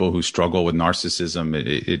people who struggle with narcissism.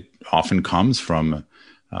 It often comes from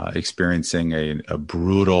experiencing a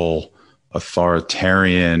brutal,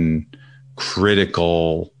 authoritarian,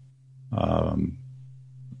 critical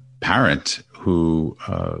parent who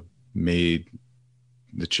made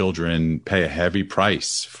the children pay a heavy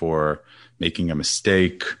price for making a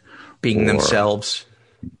mistake, being themselves,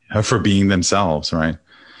 right?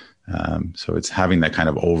 So it's having that kind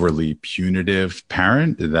of overly punitive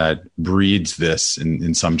parent that breeds this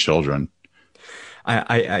in some children.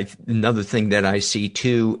 Another thing that I see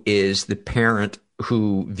too is the parent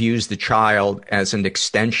who views the child as an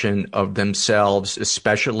extension of themselves,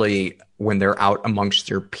 especially when they're out amongst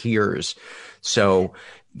their peers. So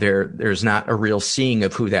there's not a real seeing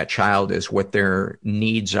of who that child is, what their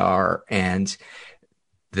needs are, and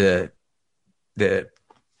the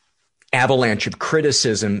avalanche of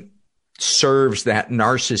criticism serves that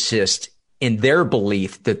narcissist in their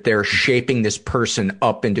belief that they're shaping this person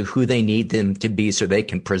up into who they need them to be so they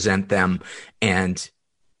can present them and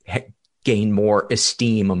gain more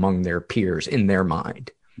esteem among their peers in their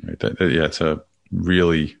mind. Right. It's a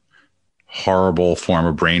really horrible form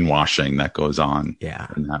of brainwashing that goes on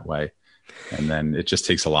in that way. And then it just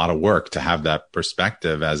takes a lot of work to have that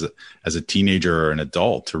perspective as a teenager or an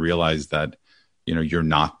adult to realize that, you're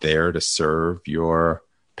not there to serve your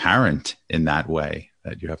parent in that way,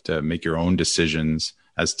 that you have to make your own decisions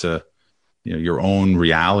as to, your own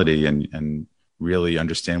reality and really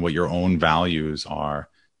understand what your own values are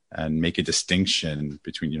and make a distinction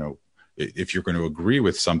between, if you're going to agree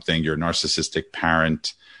with something, your narcissistic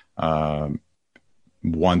parent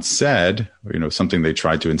once said, something they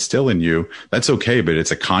tried to instill in you, that's okay, but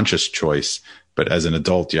it's a conscious choice. But as an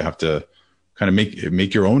adult, you have to kind of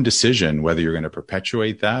make your own decision whether you're going to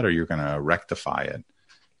perpetuate that or you're going to rectify it.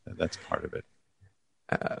 That's part of it.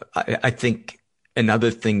 I think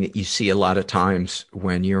another thing that you see a lot of times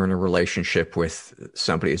when you're in a relationship with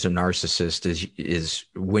somebody who's a narcissist is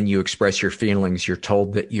when you express your feelings, you're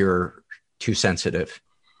told that you're too sensitive.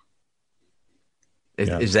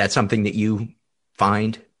 Is that something that you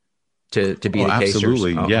find to be the case?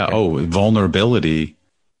 Absolutely. Yeah. Okay. Vulnerability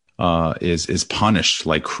is punished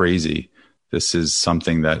like crazy. This is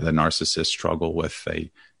something that the narcissists struggle with.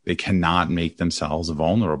 They cannot make themselves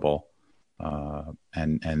vulnerable.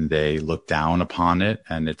 And they look down upon it,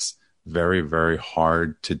 and it's very, very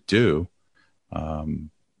hard to do.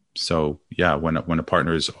 So yeah, when a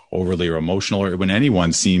partner is overly emotional, or when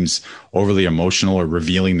anyone seems overly emotional or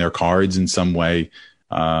revealing their cards in some way,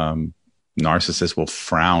 narcissists will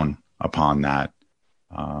frown upon that.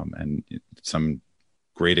 And some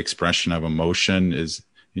great expression of emotion is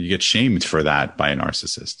you get shamed for that by a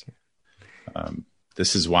narcissist.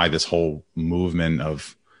 This is why this whole movement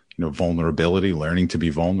of vulnerability, learning to be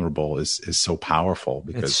vulnerable is so powerful,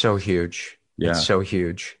 because it's so huge. Yeah. It's so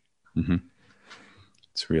huge. Mm-hmm.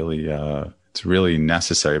 It's really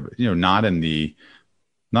necessary, but not in the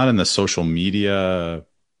social media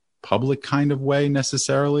public kind of way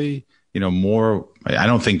necessarily. More, I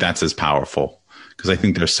don't think that's as powerful, because I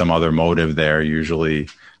think there's some other motive there. Usually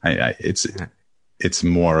it's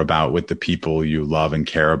more about with the people you love and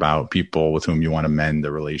care about, people with whom you want to mend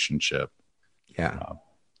the relationship. Yeah.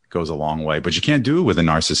 Goes a long way, but you can't do it with a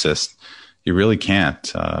narcissist. You really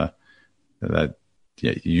can't. You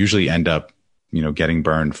usually end up, getting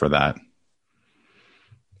burned for that.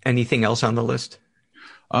 Anything else on the list?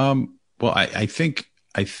 Well, I think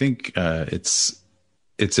it's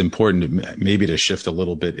important maybe to shift a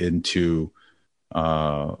little bit into,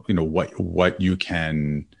 what you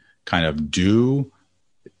can kind of do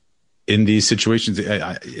in these situations.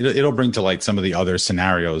 It'll bring to light some of the other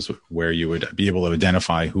scenarios where you would be able to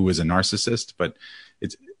identify who is a narcissist, but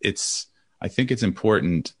I think it's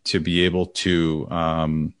important to be able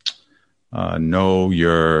to know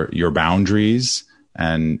your boundaries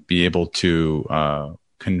and be able to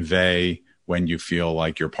convey when you feel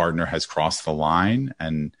like your partner has crossed the line,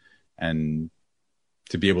 and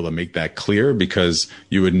to be able to make that clear, because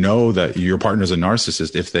you would know that your partner's a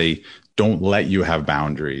narcissist if they don't let you have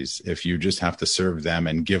boundaries, if you just have to serve them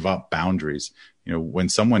and give up boundaries. When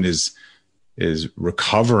someone is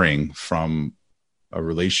recovering from a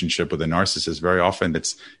relationship with a narcissist, very often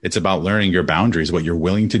it's about learning your boundaries, what you're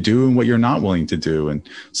willing to do and what you're not willing to do. And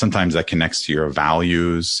sometimes that connects to your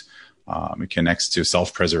values. It connects to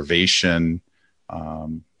self-preservation.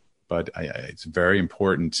 But it's very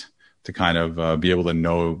important to kind of be able to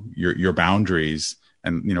know your boundaries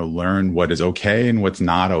and, learn what is okay and what's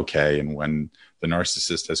not okay. And when the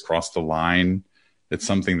narcissist has crossed the line, it's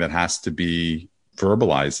something that has to be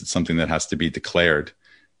verbalized. It's something that has to be declared.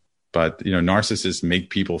 But, narcissists make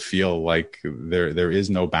people feel like there is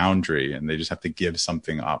no boundary, and they just have to give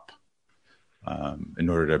something up in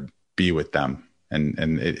order to be with them.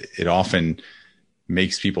 And it often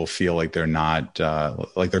makes people feel like they're not,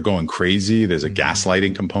 like they're going crazy. There's a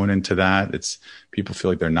gaslighting component to that. It's people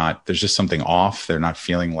feel like there's just something off. They're not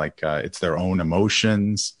feeling like it's their own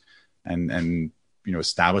emotions, and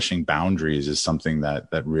establishing boundaries is something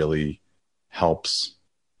that really helps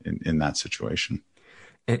in that situation.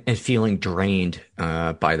 And feeling drained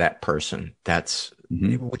by that person. That's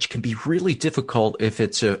which can be really difficult if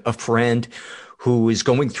it's a friend who is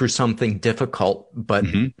going through something difficult, but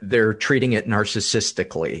they're treating it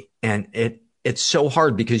narcissistically. And it's so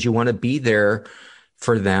hard because you want to be there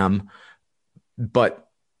for them, but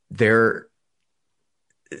they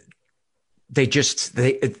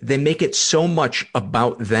make it so much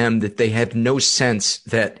about them that they have no sense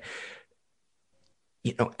that,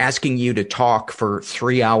 asking you to talk for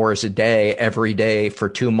 3 hours a day, every day for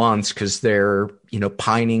 2 months, because they're,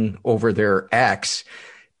 pining over their ex,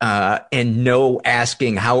 and no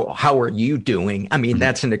asking, how are you doing? I mean,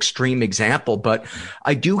 that's an extreme example, but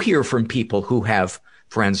I do hear from people who have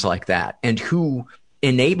friends like that and who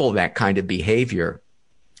enable that kind of behavior.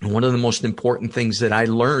 And one of the most important things that I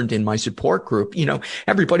learned in my support group,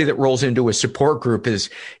 everybody that rolls into a support group is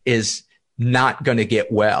not going to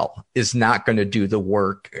get well, is not going to do the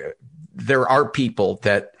work. There are people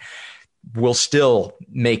that will still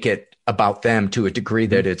make it about them to a degree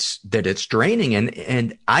that it's draining.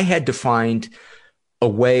 And I had to find a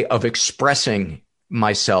way of expressing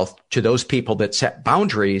myself to those people that set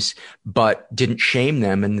boundaries, but didn't shame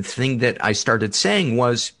them. And the thing that I started saying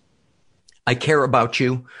was, I care about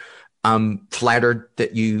you. I'm flattered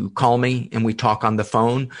that you call me and we talk on the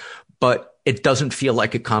phone, but it doesn't feel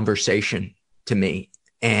like a conversation to me.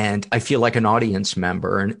 And I feel like an audience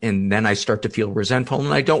member. And then I start to feel resentful,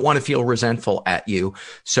 and I don't want to feel resentful at you.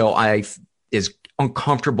 So as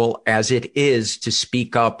uncomfortable as it is to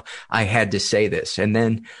speak up, I had to say this. And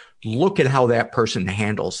then look at how that person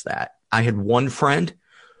handles that. I had one friend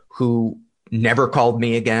who never called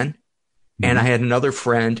me again. And I had another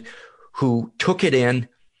friend who took it in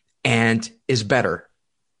and is better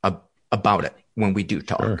about it when we do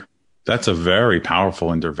talk. Sure. That's a very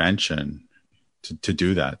powerful intervention to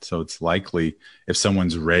do that. So it's likely if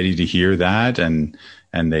someone's ready to hear that and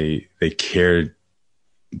they care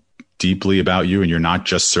deeply about you and you're not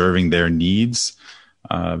just serving their needs,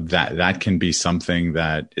 that can be something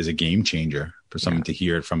that is a game changer for someone to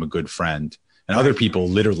hear it from a good friend. And other people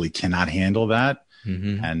literally cannot handle that.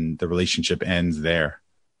 And the relationship ends there.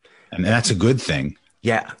 And that's a good thing.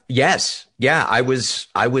 Yeah. Yes. Yeah. I was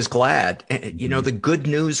glad. You know, the good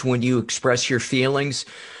news when you express your feelings,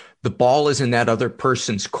 the ball is in that other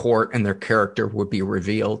person's court and their character will be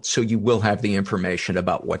revealed. So you will have the information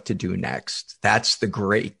about what to do next. That's the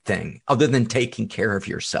great thing, other than taking care of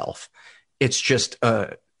yourself. It's just,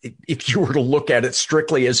 if you were to look at it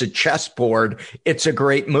strictly as a chessboard, it's a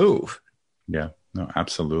great move. Yeah, no,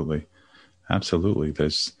 absolutely. Absolutely.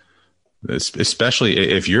 There's especially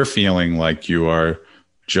if you're feeling like you are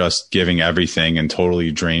just giving everything and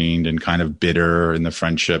totally drained and kind of bitter in the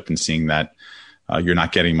friendship and seeing that you're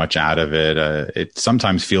not getting much out of it. It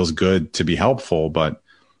sometimes feels good to be helpful, but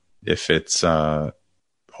if it's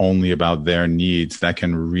only about their needs, that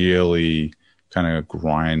can really kind of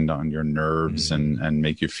grind on your nerves and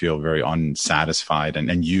make you feel very unsatisfied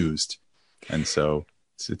and used. And so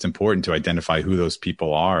it's important to identify who those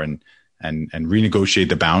people are and renegotiate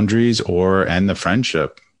the boundaries or end the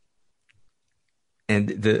friendship. And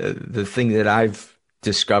the thing that I've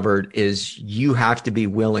discovered is you have to be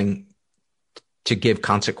willing to give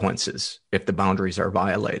consequences if the boundaries are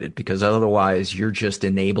violated, because otherwise you're just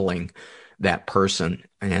enabling that person.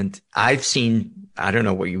 And I've seen, I don't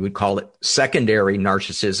know what you would call it, secondary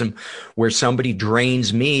narcissism, where somebody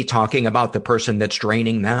drains me talking about the person that's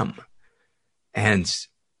draining them. And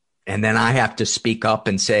then I have to speak up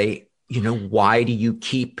and say, you know, why do you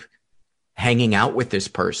keep hanging out with this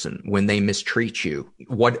person when they mistreat you?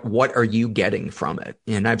 What are you getting from it?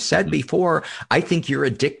 And I've said before, I think you're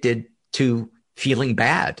addicted to feeling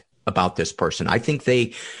bad about this person. I think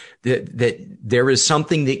that there is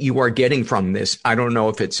something that you are getting from this. I don't know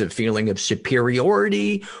if it's a feeling of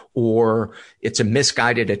superiority or it's a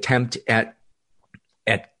misguided attempt at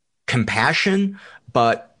compassion,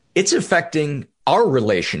 but it's affecting our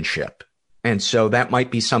relationship. And so that might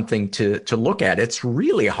be something to look at. It's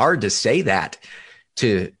really hard to say that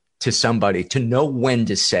to somebody, to know when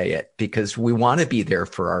to say it, because we want to be there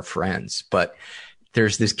for our friends. But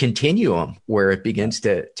there's this continuum where it begins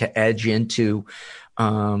to edge into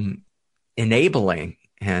enabling.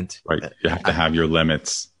 And right. You have to have your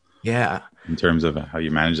limits. Yeah. In terms of how you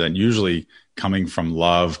manage that. And usually coming from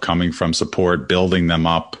love, coming from support, building them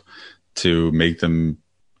up to make them,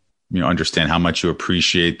 you know, understand how much you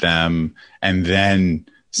appreciate them, and then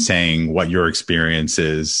saying what your experience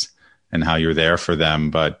is and how you're there for them.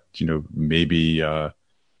 But, you know, maybe, you know,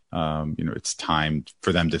 it's time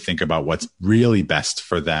for them to think about what's really best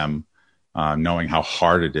for them, knowing how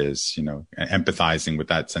hard it is, you know, empathizing with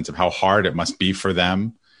that sense of how hard it must be for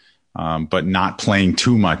them, but not playing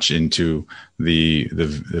too much into the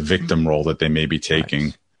victim role that they may be taking.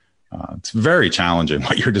 Right. It's very challenging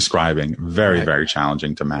what you're describing. Very, very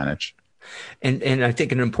challenging to manage. And I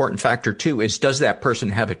think an important factor too is, does that person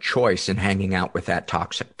have a choice in hanging out with that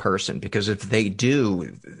toxic person? Because if they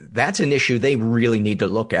do, that's an issue they really need to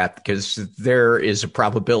look at, because there is a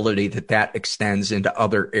probability that extends into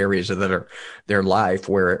other areas of their life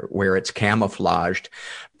where it's camouflaged.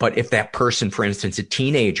 But if that person, for instance, a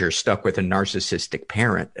teenager stuck with a narcissistic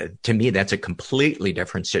parent, to me, that's a completely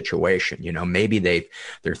different situation. You know, maybe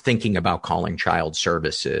they're thinking about calling child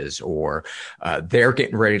services, or they're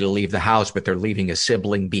getting ready to leave the house, but they're leaving a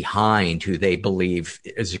sibling behind who they believe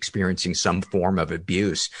is experiencing some form of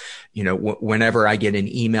abuse. You know, whenever I get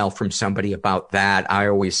an email from somebody about that, I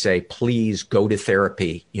always say, please go to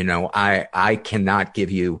therapy. You know, I cannot give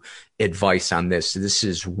you advice on this. This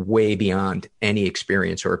is way beyond any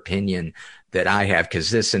experience or opinion that I have, because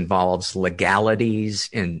this involves legalities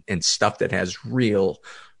and stuff that has real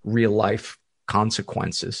life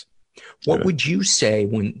consequences. What would you say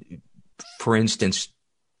when, for instance,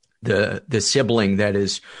 the sibling that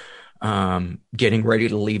is getting ready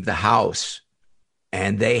to leave the house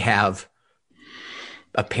and they have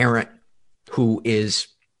a parent who is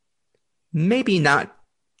maybe not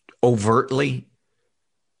overtly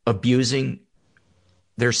abusing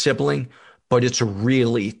their sibling, but it's a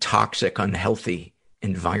really toxic, unhealthy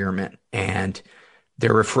environment. And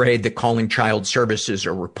they're afraid that calling child services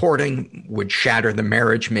or reporting would shatter the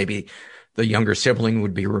marriage. Maybe the younger sibling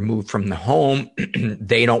would be removed from the home.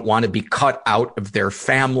 They don't want to be cut out of their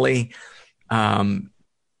family. What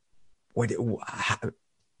do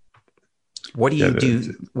you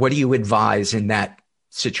do? What do you advise in that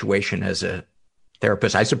situation as a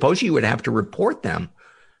therapist? I suppose you would have to report them.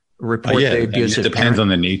 The abusive It depends on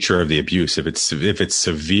the nature of the abuse. If it's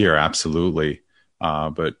severe, absolutely.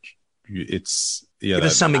 But it's give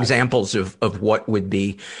us some examples of what would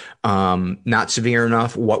be not severe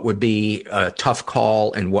enough, what would be a tough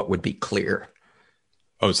call, and what would be clear.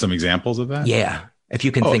 Oh, some examples of that? Yeah, if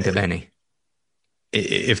you can think of any.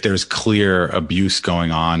 If there's clear abuse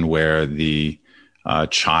going on where the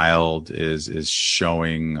child is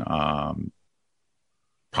showing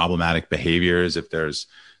problematic behaviors, if there's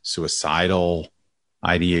suicidal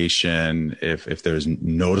ideation, if there's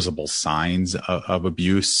noticeable signs of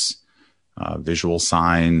abuse, visual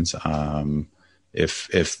signs,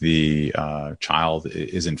 if the child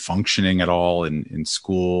isn't functioning at all in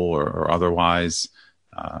school or otherwise,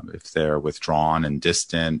 if they're withdrawn and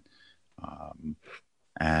distant, a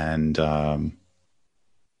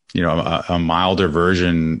milder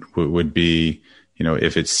version would be,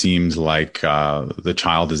 if it seems like the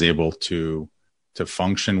child is able to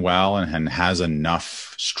function well and has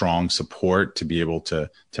enough strong support to be able to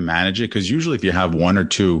manage it. Because usually if you have one or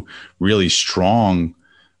two really strong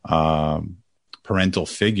parental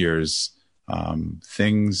figures,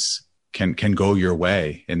 things can go your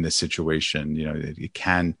way in this situation. It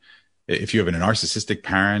can, if you have a narcissistic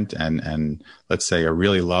parent and let's say a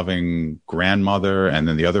really loving grandmother, and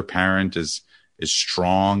then the other parent is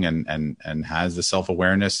strong and has the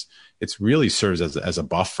self-awareness, it really serves as a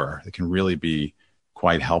buffer. It can really be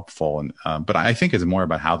quite helpful. But I think it's more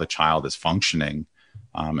about how the child is functioning.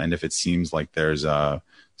 And if it seems like there's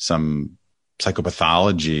some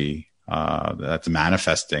psychopathology that's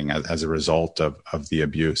manifesting as a result of the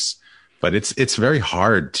abuse. But it's very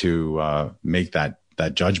hard to make that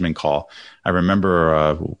judgment call. I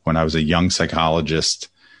remember when I was a young psychologist,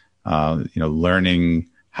 learning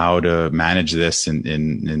how to manage this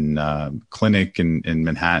in clinic in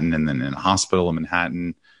Manhattan and then in a hospital in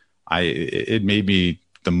Manhattan. It made me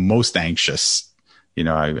the most anxious.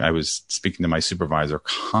 I was speaking to my supervisor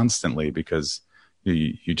constantly because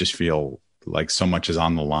you just feel like so much is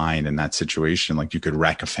on the line in that situation. Like you could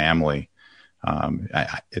wreck a family.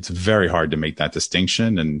 It's very hard to make that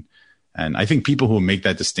distinction. And I think people who make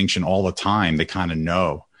that distinction all the time, they kind of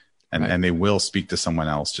know, and they will speak to someone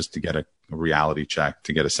else just to get a reality check,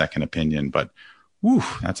 to get a second opinion. But whew,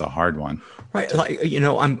 that's a hard one. Right. Like,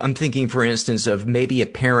 I'm thinking, for instance, of maybe a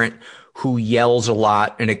parent who yells a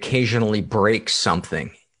lot and occasionally breaks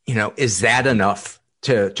something. Is that enough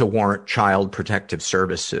to warrant child protective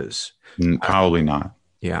services? Probably not.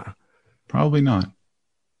 Yeah. Probably not.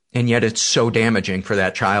 And yet it's so damaging for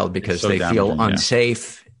that child because they feel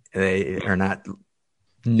unsafe. Yeah. They are not,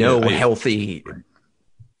 healthy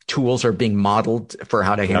tools are being modeled for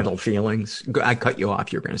how to handle feelings. I cut you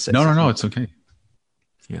off. You're going to say something. No, it's okay.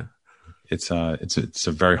 Yeah. It's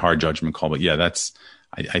a very hard judgment call, but yeah,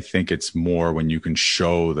 I think it's more when you can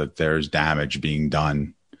show that there's damage being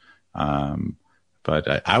done.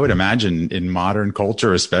 But I would imagine in modern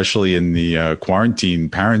culture, especially in the quarantine,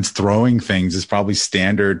 parents throwing things is probably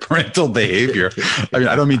standard parental behavior. I mean,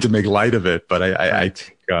 I don't mean to make light of it, but I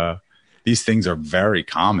think these things are very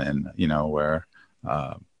common, where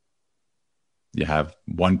you have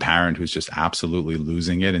one parent who's just absolutely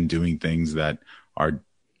losing it and doing things that are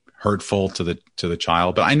hurtful to the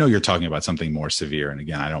child. But I know you're talking about something more severe. And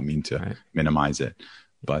again, I don't mean to minimize it,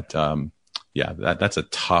 but yeah, that's a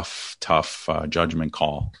tough judgment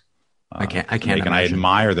call. I can't imagine. And I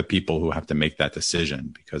admire the people who have to make that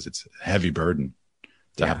decision because it's a heavy burden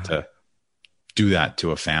to have to do that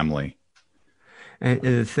to a family. And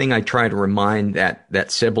the thing I try to remind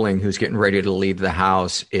that sibling who's getting ready to leave the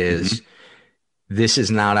house is, this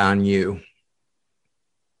is not on you.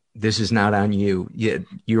 This is not on you.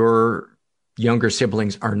 Your younger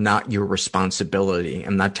siblings are not your responsibility.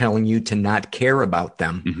 I'm not telling you to not care about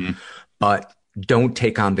them, but don't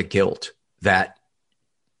take on the guilt that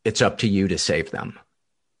it's up to you to save them.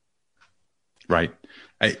 Right.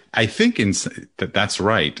 I think that's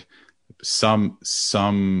right. Some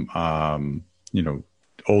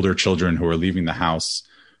older children who are leaving the house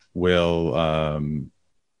will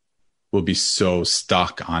be so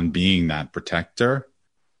stuck on being that protector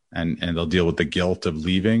and they'll deal with the guilt of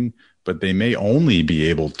leaving. but they may only be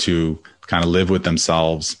able to kind of live with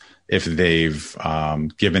themselves if they've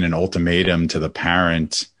given an ultimatum to the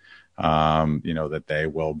parent, that they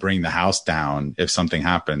will bring the house down if something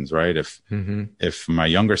happens, right? If my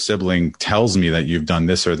younger sibling tells me that you've done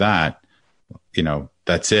this or that,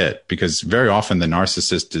 that's it. Because very often the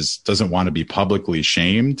narcissist doesn't want to be publicly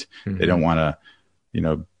shamed. They don't want to,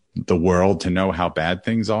 the world to know how bad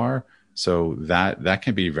things are. So that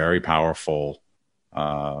can be very powerful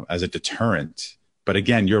as a deterrent. But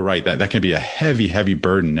again, you're right. That can be a heavy, heavy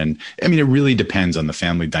burden. And I mean, it really depends on the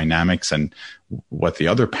family dynamics and what the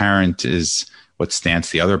other parent is, what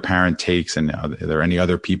stance the other parent takes, and are there any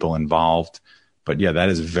other people involved. But yeah, that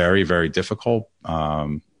is very, very difficult.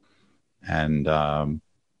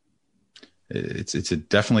 It's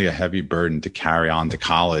definitely a heavy burden to carry on to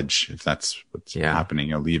college if that's what's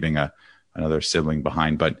happening, leaving another sibling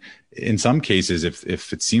behind. But in some cases,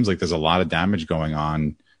 if it seems like there's a lot of damage going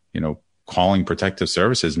on, calling protective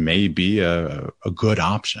services may be a good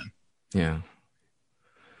option. Yeah.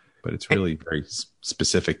 But it's really very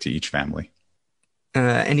specific to each family.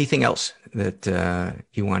 Anything else that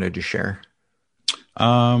you wanted to share?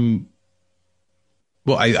 Well,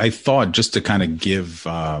 I thought just to kind of give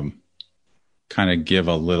a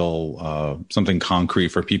little something concrete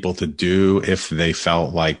for people to do if they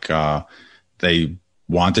felt like they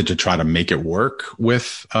wanted to try to make it work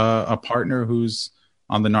with a partner who's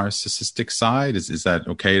on the narcissistic side. Is that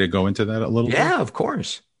okay to go into that a little bit? Yeah, of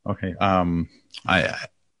course. Okay.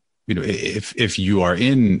 If you are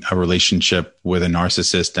in a relationship with a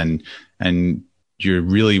narcissist and you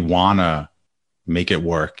really want to make it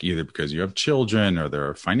work, either because you have children or there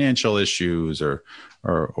are financial issues or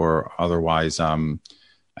otherwise, I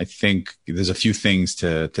think there's a few things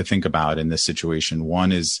to think about in this situation.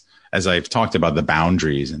 One is, as I've talked about, the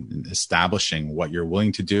boundaries and establishing what you're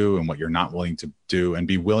willing to do and what you're not willing to do, and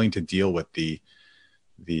be willing to deal with the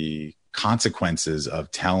consequences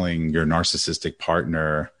of telling your narcissistic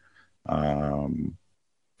partner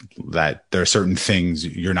that there are certain things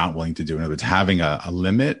you're not willing to do. In other words, having a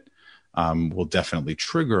limit will definitely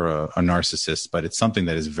trigger a narcissist, but it's something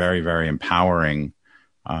that is very, very empowering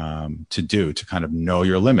to do, to kind of know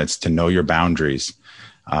your limits, to know your boundaries.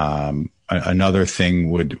 Another thing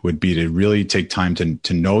would be to really take time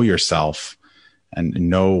to know yourself and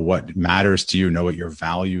know what matters to you, know what your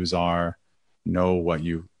values are, know what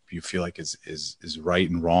you feel like is right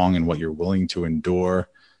and wrong, and what you're willing to endure.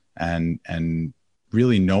 And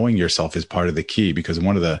really knowing yourself is part of the key, because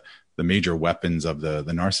one of the major weapons of the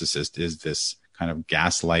narcissist is this kind of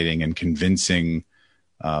gaslighting and convincing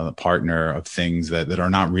the partner of things that are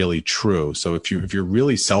not really true. So if you're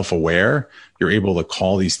really self-aware, you're able to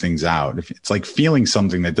call these things out. If it's like feeling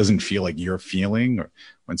something that doesn't feel like you're feeling, or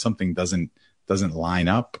when something doesn't line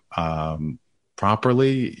up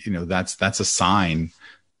properly, that's a sign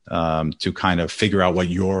to kind of figure out what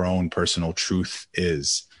your own personal truth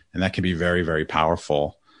is. And that can be very, very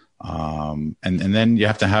powerful. And then you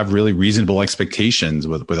have to have really reasonable expectations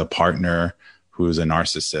with a partner who is a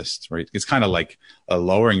narcissist, right? It's kind of like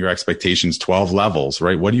lowering your expectations 12 levels,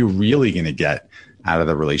 right? What are you really going to get out of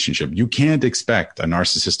the relationship? You can't expect a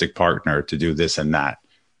narcissistic partner to do this and that.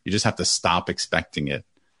 You just have to stop expecting it.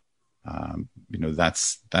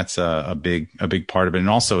 That's a big part of it. And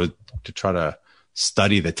also to try to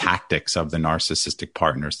study the tactics of the narcissistic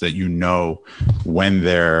partners, that when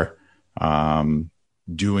they're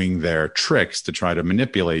doing their tricks to try to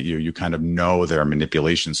manipulate you, you kind of know their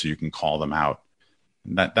manipulation, so you can call them out.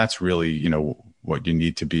 And that's really, what you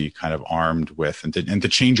need to be kind of armed with, and to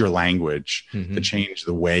change your language, to change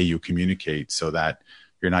the way you communicate, so that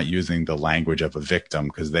you're not using the language of a victim,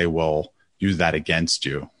 because they will use that against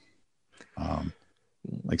you.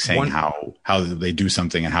 Like saying how they do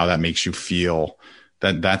something and how that makes you feel.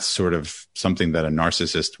 That's sort of something that a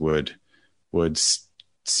narcissist would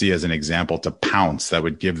see as an example to pounce, that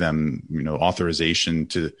would give them, authorization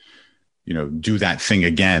to, do that thing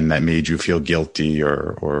again that made you feel guilty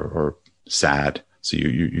or sad. So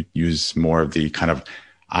you use more of the kind of,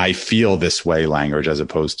 I feel this way language, as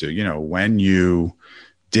opposed to, when you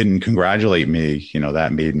didn't congratulate me,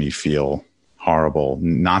 that made me feel horrible.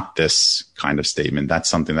 Not this kind of statement. That's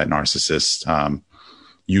something that narcissists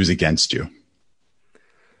use against you.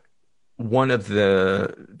 One of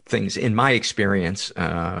the things in my experience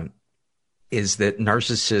is that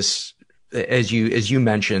narcissists, as you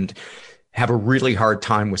mentioned, have a really hard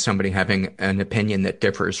time with somebody having an opinion that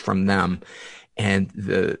differs from them.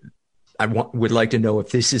 And I would like to know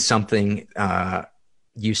if this is something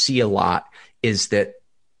you see a lot, is that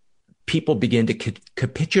people begin to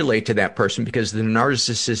capitulate to that person because the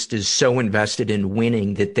narcissist is so invested in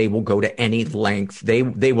winning that they will go to any length. They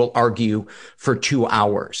will argue for 2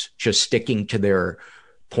 hours, just sticking to their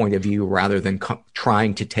point of view rather than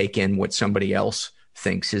trying to take in what somebody else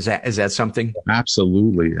thinks. Is that something?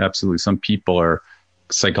 Absolutely. Absolutely. Some people are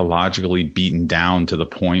psychologically beaten down to the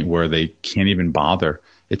point where they can't even bother.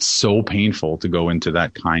 It's so painful to go into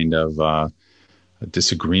that kind of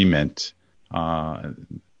disagreement.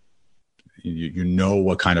 You know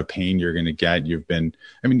what kind of pain you're going to get.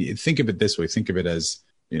 Think of it this way. Think of it as,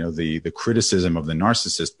 the criticism of the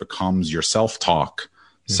narcissist becomes your self-talk.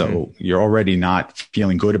 Mm-hmm. So you're already not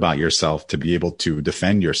feeling good about yourself to be able to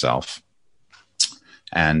defend yourself.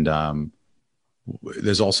 And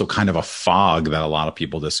there's also kind of a fog that a lot of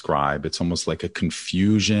people describe. It's almost like a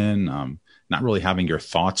confusion, not really having your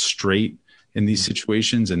thoughts straight in these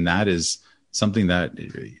situations. And that is something that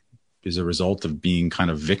is a result of being kind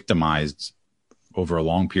of victimized over a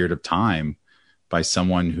long period of time by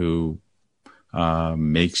someone who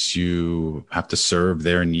makes you have to serve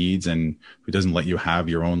their needs and who doesn't let you have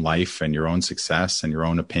your own life and your own success and your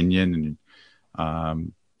own opinion.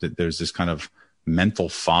 And there's this kind of mental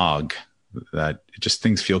fog that just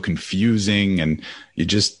things feel confusing and you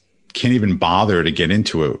just can't even bother to get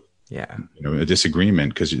into it. Yeah. A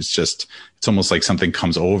disagreement because it's almost like something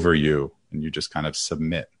comes over you and you just kind of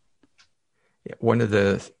submit. Yeah, one of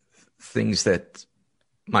the things that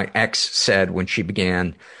my ex said when she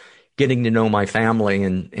began getting to know my family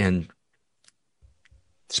and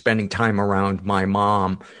spending time around my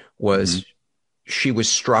mom was she was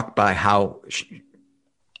struck by how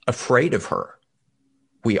afraid of her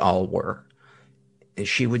we all were. And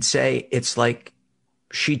she would say, it's like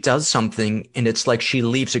she does something and it's like she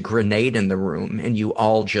leaves a grenade in the room and you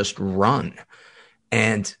all just run.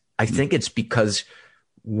 And I think it's because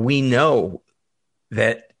we know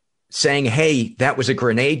that saying, hey, that was a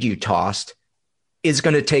grenade you tossed is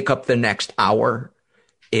going to take up the next hour.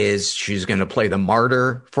 She's going to play the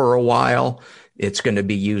martyr for a while. It's going to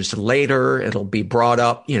be used later. It'll be brought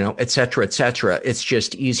up, et cetera, et cetera. It's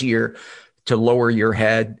just easier to lower your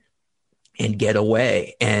head and get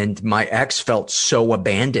away. And my ex felt so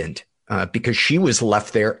abandoned because she was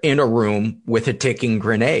left there in a room with a ticking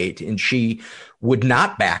grenade and she would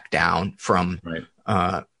not back down from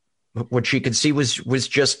what she could see was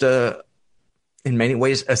just in many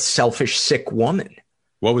ways, a selfish, sick woman.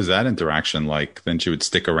 What was that interaction like? Then she would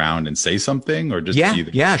stick around and say something or just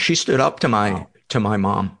Yeah, she stood up to my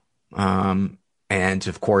mom. And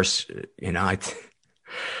of course,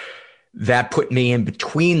 that put me in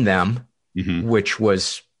between them, which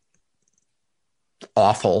was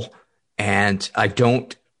awful. And I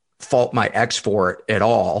don't fault my ex for it at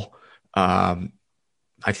all.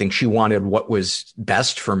 I think she wanted what was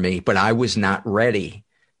best for me, but I was not ready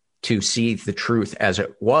to see the truth as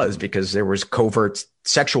it was because there was covert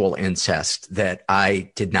sexual incest that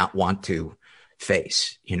I did not want to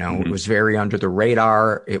face. It was very under the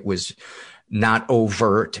radar. It was not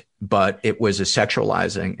overt, but it was a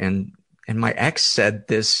sexualizing. And my ex said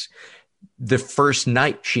this the first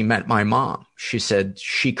night she met my mom. She said,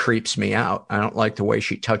 she creeps me out. I don't like the way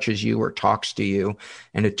she touches you or talks to you.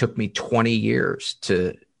 And it took me 20 years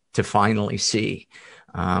to finally see.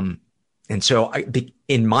 And so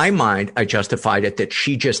in my mind, I justified it that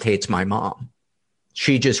she just hates my mom.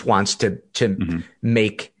 She just wants to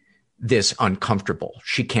make this uncomfortable.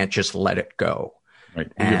 She can't just let it go.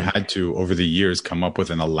 Right. And you've had to, over the years, come up with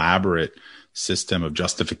an elaborate system of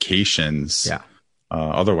justifications. Yeah.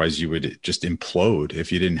 Otherwise, you would just implode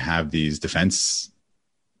if you didn't have these defense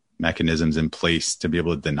mechanisms in place to be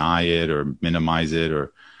able to deny it or minimize it.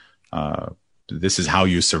 Or this is how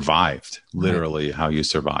you survived, literally how you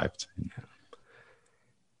survived. Yeah.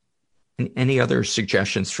 Any other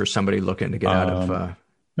suggestions for somebody looking to get out of?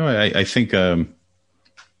 No, I think I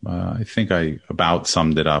about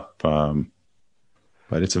summed it up.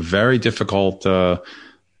 But it's a very difficult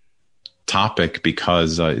topic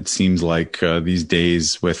because it seems like these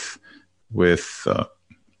days with the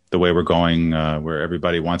way we're going, where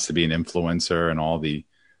everybody wants to be an influencer and all the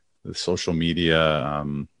social media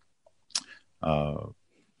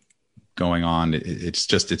going on,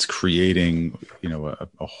 it's creating,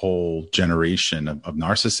 a whole generation of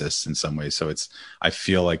narcissists in some ways. So I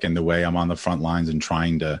feel like in the way I'm on the front lines and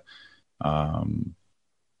trying to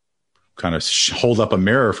kind of hold up a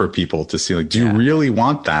mirror for people to see, like, do you really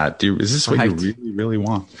want that? Is this what you really, really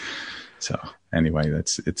want? So anyway,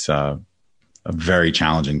 it's a very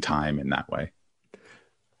challenging time in that way.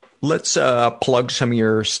 let's plug some of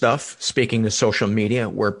your stuff. Speaking of social media,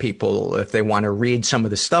 where people, if they want to read some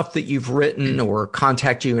of the stuff that you've written or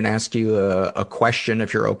contact you and ask you a question,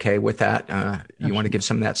 if you're okay with that, you want to give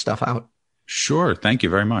some of that stuff out? Sure. Thank you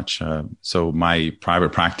very much. So my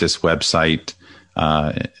private practice website,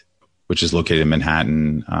 which is located in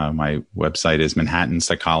Manhattan, my website is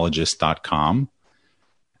manhattanpsychologist.com.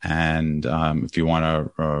 And if you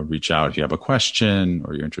want to reach out, if you have a question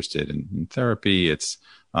or you're interested in therapy, it's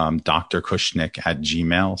Dr. Kushnick at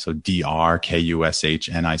Gmail. So DrKushnick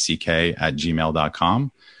at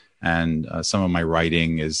gmail.com. And some of my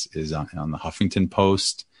writing is on the Huffington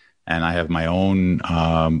Post. And I have my own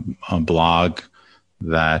blog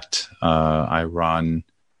that I run.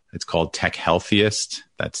 It's called Tech Healthiest.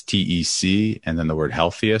 That's TEC and then the word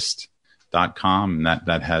healthiest.com. And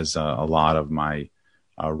that has a lot of my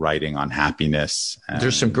writing on happiness.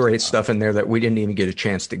 There's some great stuff in there that we didn't even get a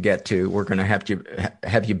chance to get to. We're going to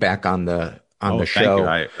have you back on the show.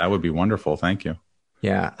 Thank you. That would be wonderful. Thank you.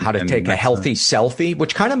 Yeah, how to take a healthy selfie,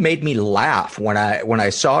 which kind of made me laugh when I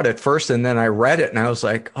saw it at first, and then I read it and I was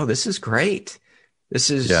like, "Oh, this is great. This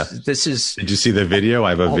is." Did you see the video? I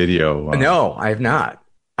have a video. No, I have not.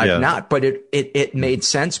 I've not, but it made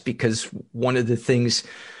sense because one of the things,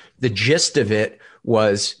 the gist of it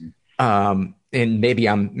was, and maybe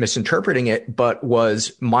I'm misinterpreting it, but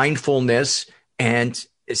was mindfulness and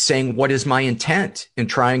saying, "What is my intent?" and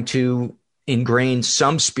trying to ingrain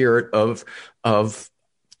some spirit of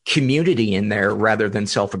community in there rather than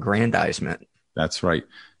self-aggrandizement. That's right.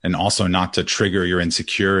 And also not to trigger your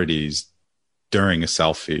insecurities during a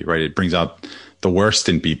selfie, right? It brings out the worst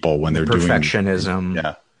in people when they're perfectionism.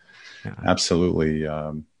 Yeah, absolutely.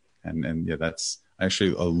 And that's, I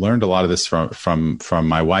actually learned a lot of this from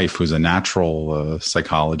my wife, who's a natural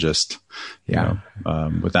psychologist,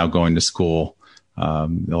 without going to school. A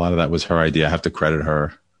lot of that was her idea. I have to credit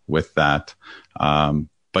her with that.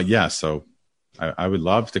 But yeah, so I would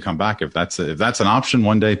love to come back if that's an option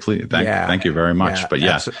one day, please. Thank you very much. But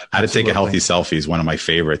how to take a healthy selfie is one of my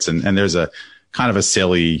favorites. And there's a kind of a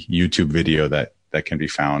silly YouTube video that can be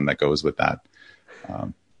found that goes with that.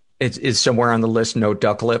 It's somewhere on the list. No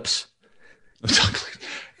duck lips.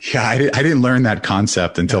 Yeah. I didn't learn that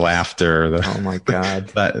concept until after oh my God.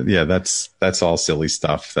 That's all silly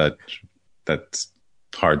stuff that's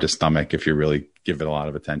hard to stomach if you really give it a lot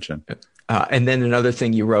of attention. And then another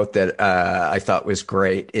thing you wrote that I thought was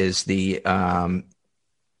great is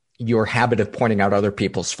your habit of pointing out other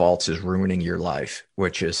people's faults is ruining your life,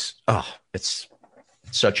 which is it's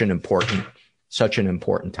such an important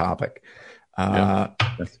topic.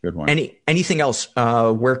 That's a good one. Anything else?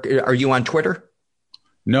 Where are you on Twitter?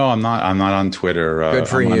 No, I'm not on Twitter. Good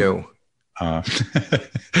for you. I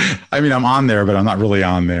mean, I'm on there, but I'm not really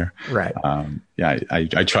on there. Right.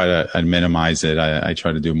 I try to minimize it. I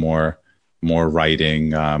try to do more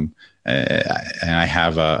writing. And I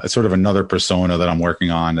have a sort of another persona that I'm working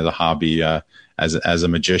on as a hobby, as a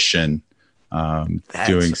magician, starting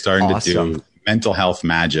to do mental health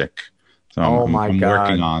magic. So I'm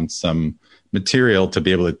working on some material to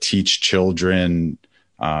be able to teach children,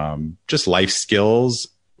 just life skills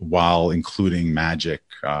while including magic.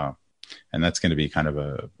 And that's going to be kind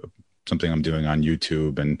of something I'm doing on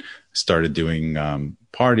YouTube, and started doing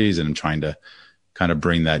parties, and I'm trying to kind of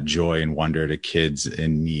bring that joy and wonder to kids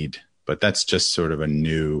in need. But that's just sort of a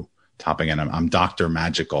new topic, and I'm Dr.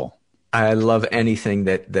 Magical. I love anything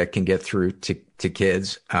that can get through to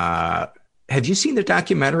kids. Have you seen the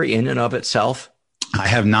documentary In and of Itself? I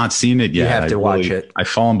have not seen it yet. You have to watch it. I've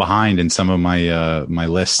fallen behind in some of my my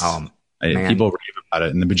lists. People rave about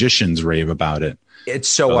it, and the magicians rave about it. It's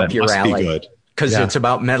so up your alley because it's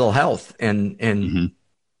about mental health and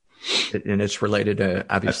it's related to,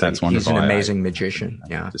 obviously, that's wonderful. He's an amazing magician.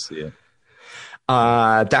 I to see it.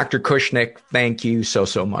 Dr. Kushnick, thank you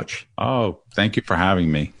so much. Oh, thank you for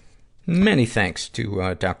having me. Many thanks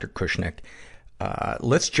to Dr. Kushnick.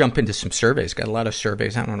 Let's jump into some surveys. Got a lot of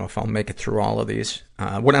surveys. I don't know if I'll make it through all of these.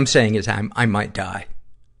 What I'm saying is I might die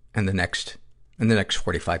in the next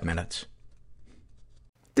 45 minutes.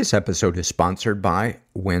 This episode is sponsored by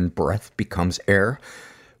When Breath Becomes Air.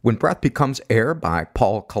 When Breath Becomes Air by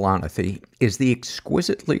Paul Kalanithi is the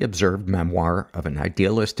exquisitely observed memoir of an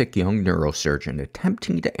idealistic young neurosurgeon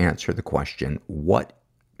attempting to answer the question, what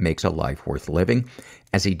makes a life worth living,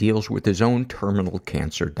 as he deals with his own terminal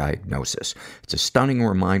cancer diagnosis. It's a stunning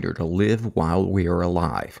reminder to live while we are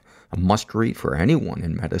alive. A must-read for anyone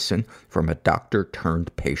in medicine from a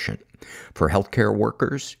doctor-turned-patient. For healthcare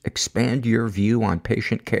workers, expand your view on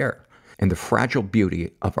patient care and the fragile beauty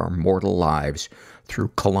of our mortal lives through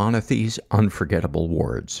Kalanithi's unforgettable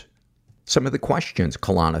words. Some of the questions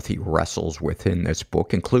Kalanithi wrestles with in this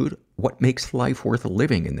book include, what makes life worth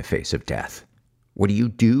living in the face of death? What do you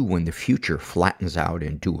do when the future flattens out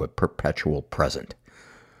into a perpetual present?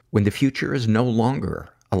 When the future is no longer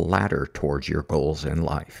a ladder towards your goals in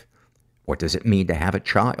life? What does it mean to have a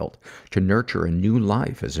child, to nurture a new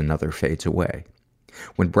life as another fades away?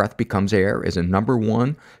 When Breath Becomes Air is a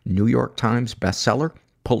 #1 New York Times bestseller,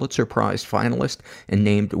 Pulitzer Prize finalist, and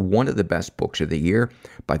named one of the best books of the year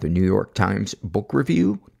by the New York Times Book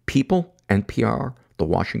Review, People, NPR, The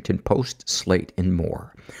Washington Post, Slate, and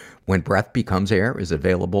more. When Breath Becomes Air is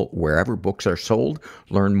available wherever books are sold.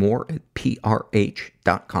 Learn more at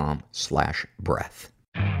prh.com/breath.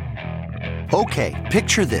 Okay,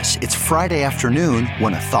 picture this. It's Friday afternoon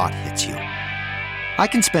when a thought hits you. I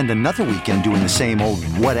can spend another weekend doing the same old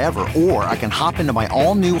whatever, or I can hop into my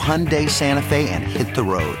all-new Hyundai Santa Fe and hit the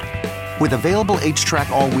road. With available H-Track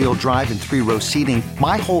all-wheel drive and 3-row seating,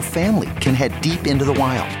 my whole family can head deep into the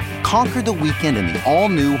wild. Conquer the weekend in the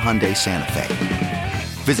all-new Hyundai Santa Fe.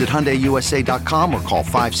 Visit HyundaiUSA.com or call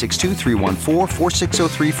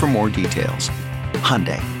 562-314-4603 for more details.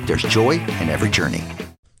 Hyundai, there's joy in every journey.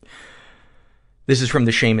 This is from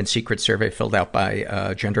the Shame and Secret survey filled out by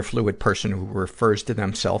a gender-fluid person who refers to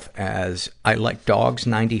themselves as I Like Dogs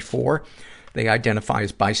 94. They identify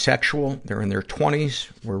as bisexual. They're in their 20s,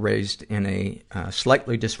 were raised in a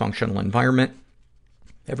slightly dysfunctional environment.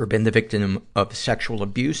 Ever been the victim of sexual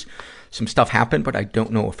abuse? Some stuff happened, but I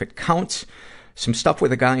don't know if it counts. Some stuff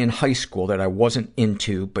with a guy in high school that I wasn't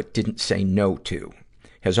into but didn't say no to.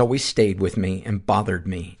 Has always stayed with me and bothered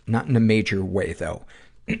me. Not in a major way, though.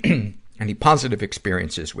 Any positive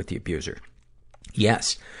experiences with the abuser?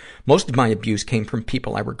 Yes. Most of my abuse came from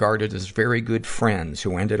people I regarded as very good friends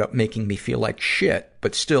who ended up making me feel like shit,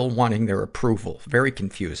 but still wanting their approval. Very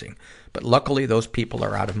confusing. But luckily, those people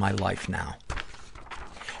are out of my life now.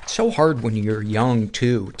 It's so hard when you're young,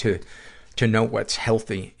 too, to know what's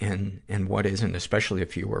healthy and what isn't, especially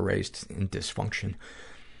if you were raised in dysfunction.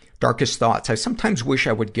 Darkest thoughts. I sometimes wish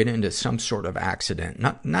I would get into some sort of accident.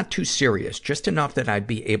 Not too serious, just enough that I'd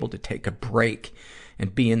be able to take a break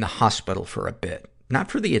and be in the hospital for a bit.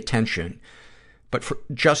 Not for the attention, but for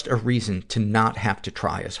just a reason to not have to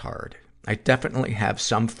try as hard. I definitely have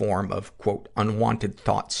some form of, quote, unwanted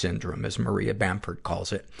thought syndrome, as Maria Bamford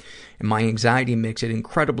calls it. And my anxiety makes it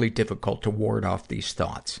incredibly difficult to ward off these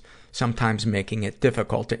thoughts, sometimes making it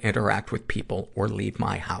difficult to interact with people or leave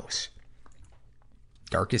my house.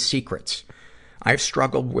 Darkest secrets. I've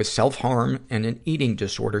struggled with self-harm and an eating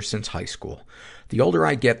disorder since high school. The older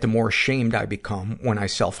I get, the more ashamed I become when I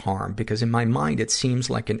self-harm, because in my mind it seems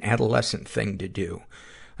like an adolescent thing to do.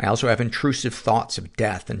 I also have intrusive thoughts of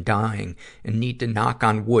death and dying and need to knock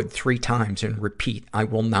on wood 3 times and repeat, I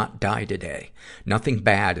will not die today. Nothing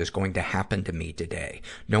bad is going to happen to me today.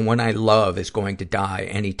 No one I love is going to die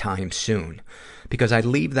anytime soon, because I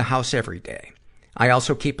leave the house every day. I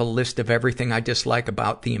also keep a list of everything I dislike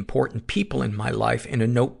about the important people in my life in a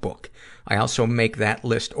notebook. I also make that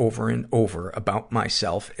list over and over about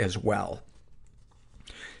myself as well.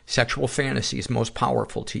 Sexual fantasies most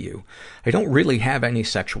powerful to you. I don't really have any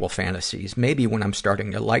sexual fantasies. Maybe when I'm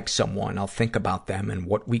starting to like someone, I'll think about them and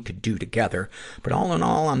what we could do together. But all in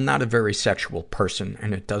all, I'm not a very sexual person,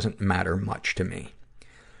 and it doesn't matter much to me.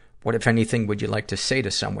 What, if anything, would you like to say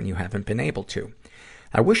to someone you haven't been able to?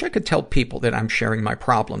 I wish I could tell people that I'm sharing my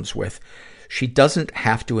problems with. She doesn't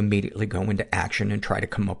have to immediately go into action and try to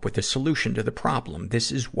come up with a solution to the problem.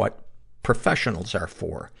 This is what professionals are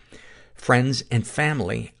for. Friends and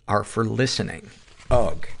family are for listening.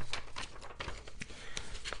 Ugh.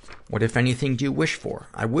 What, if anything, do you wish for?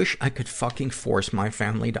 I wish I could fucking force my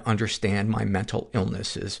family to understand my mental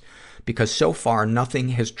illnesses, because so far nothing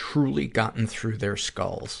has truly gotten through their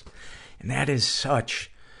skulls. And that is such...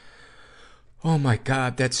 Oh my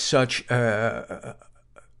God, that's such a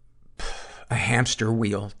hamster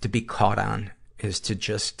wheel to be caught on, is to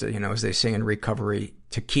just, as they say in recovery,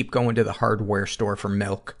 to keep going to the hardware store for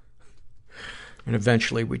milk. And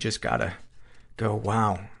eventually we just gotta go,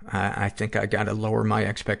 wow, I think I gotta lower my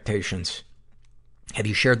expectations. Have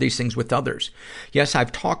you shared these things with others? Yes,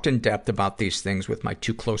 I've talked in depth about these things with my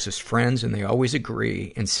 2 closest friends, and they always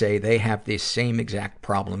agree and say they have these same exact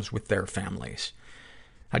problems with their families.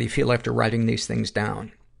 How do you feel after writing these things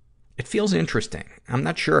down? It feels interesting. I'm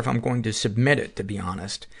not sure if I'm going to submit it, to be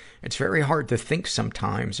honest. It's very hard to think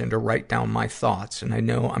sometimes and to write down my thoughts, and I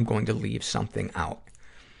know I'm going to leave something out.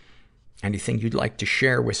 Anything you'd like to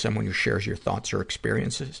share with someone who shares your thoughts or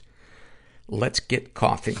experiences? Let's get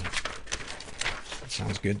coffee. That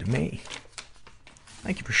sounds good to me.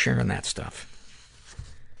 Thank you for sharing that stuff.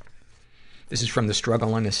 This is from the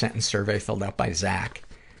Struggle in a Sentence survey filled out by Zach.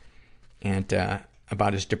 And,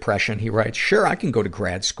 about his depression, he writes, "Sure, I can go to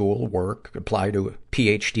grad school, work, apply to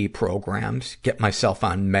PhD programs, get myself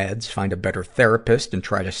on meds, find a better therapist, and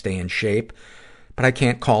try to stay in shape. But I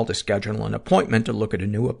can't call to schedule an appointment to look at a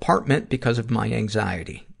new apartment because of my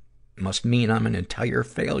anxiety. Must mean I'm an entire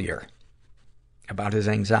failure." About his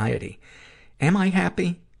anxiety. Am I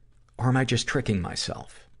happy? Or am I just tricking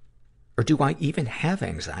myself? Or do I even have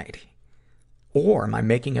anxiety? Or am I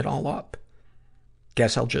making it all up?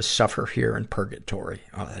 Guess I'll just suffer here in purgatory.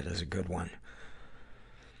 Oh, that is a good one.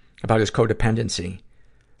 About his codependency.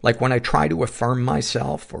 Like when I try to affirm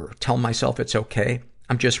myself or tell myself it's okay,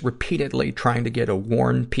 I'm just repeatedly trying to get a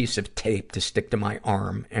worn piece of tape to stick to my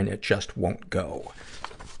arm, and it just won't go.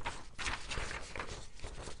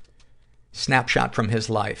 Snapshot from his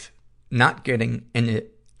life. Not getting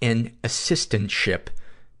an assistantship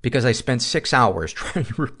because I spent 6 hours trying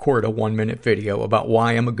to record a 1-minute video about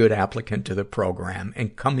why I'm a good applicant to the program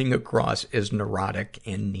and coming across as neurotic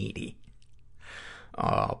and needy.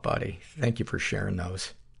 Oh, buddy. Thank you for sharing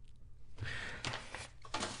those.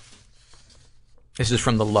 This is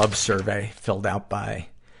from the Love Survey, filled out by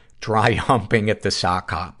Dry Humping at the Sock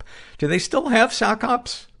Hop. Do they still have sock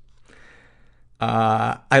hops?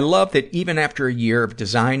 I love that even after a year of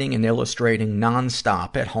designing and illustrating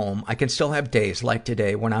nonstop at home, I can still have days like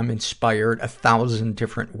today when I'm inspired 1,000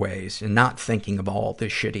 different ways and not thinking of all the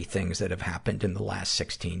shitty things that have happened in the last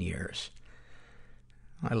 16 years.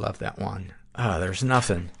 I love that one. There's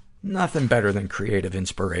nothing better than creative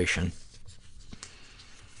inspiration.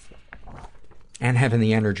 And having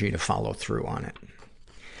the energy to follow through on it.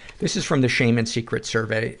 This is from the Shame and Secret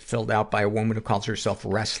survey, filled out by a woman who calls herself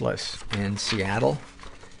Restless in Seattle.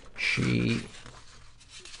 She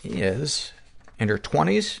is in her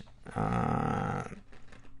 20s,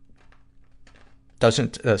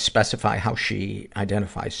 doesn't specify how she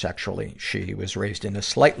identifies sexually. She was raised in a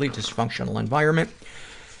slightly dysfunctional environment.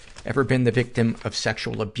 Ever been the victim of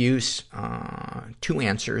sexual abuse? 2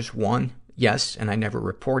 answers. 1, yes, and I never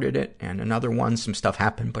reported it. And another one, some stuff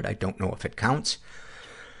happened, but I don't know if it counts.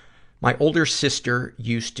 My older sister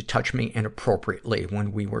used to touch me inappropriately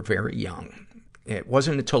when we were very young. It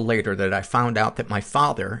wasn't until later that I found out that my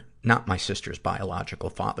father, not my sister's biological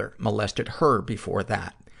father, molested her before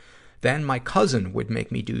that. Then my cousin would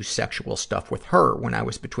make me do sexual stuff with her when I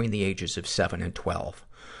was between the ages of 7 and 12.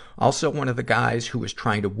 Also, one of the guys who was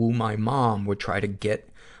trying to woo my mom would try to get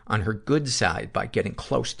on her good side by getting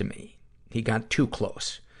close to me. He got too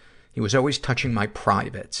close. He was always touching my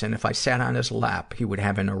privates, and if I sat on his lap, he would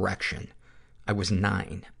have an erection. I was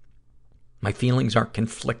 9. My feelings are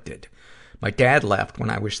conflicted. My dad left when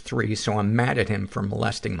I was 3, so I'm mad at him for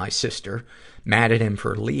molesting my sister, mad at him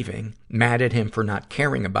for leaving, mad at him for not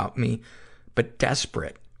caring about me, but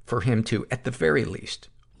desperate for him to, at the very least,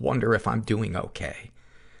 wonder if I'm doing okay.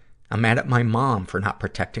 I'm mad at my mom for not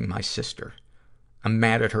protecting my sister. I'm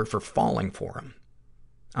mad at her for falling for him.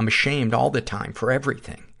 I'm ashamed all the time for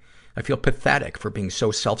everything. I feel pathetic for being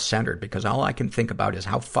so self-centered because all I can think about is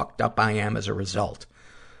how fucked up I am as a result.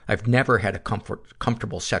 I've never had a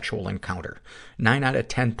comfortable sexual encounter. 9 out of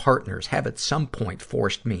 10 partners have at some point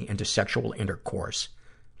forced me into sexual intercourse.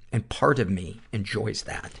 And part of me enjoys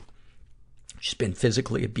that. She's been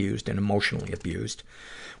physically abused and emotionally abused.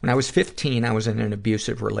 When I was 15, I was in an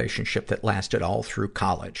abusive relationship that lasted all through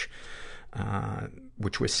college.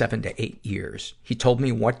 Which was 7 to 8 years. He told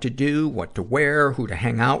me what to do, what to wear, who to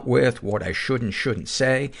hang out with, what I should and shouldn't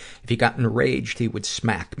say. If he got enraged, he would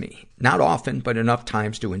smack me. Not often, but enough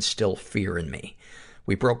times to instill fear in me.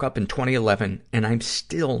 We broke up in 2011, and I'm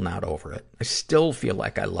still not over it. I still feel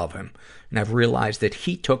like I love him, and I've realized that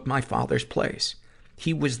he took my father's place.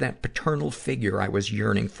 He was that paternal figure I was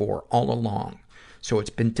yearning for all along, so it's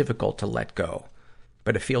been difficult to let go.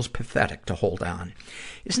 But it feels pathetic to hold on.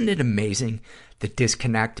 Isn't it amazing the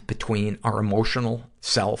disconnect between our emotional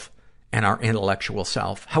self and our intellectual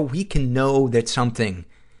self? How we can know that something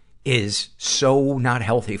is so not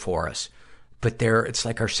healthy for us, but it's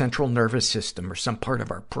like our central nervous system or some part of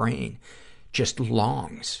our brain just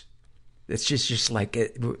longs. It's just like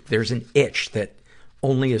there's an itch that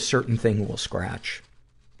only a certain thing will scratch.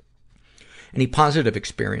 Any positive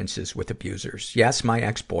experiences with abusers? Yes, my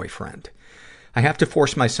ex-boyfriend. I have to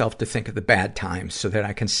force myself to think of the bad times so that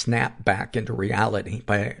I can snap back into reality,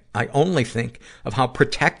 but I only think of how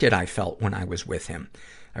protected I felt when I was with him.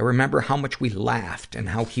 I remember how much we laughed and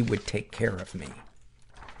how he would take care of me.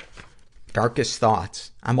 Darkest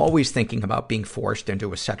thoughts. I'm always thinking about being forced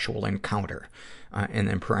into a sexual encounter, and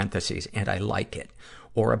in parentheses, and I like it.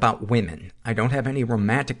 or about women. I don't have any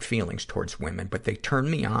romantic feelings towards women, but they turn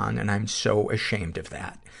me on, and I'm so ashamed of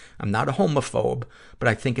that. I'm not a homophobe, but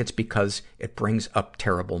I think it's because it brings up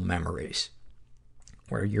terrible memories.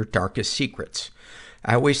 What are your darkest secrets?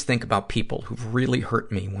 I always think about people who've really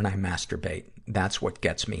hurt me when I masturbate. That's what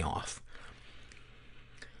gets me off.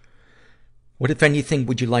 What, if anything,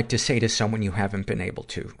 would you like to say to someone you haven't been able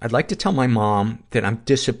to? I'd like to tell my mom that I'm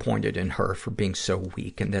disappointed in her for being so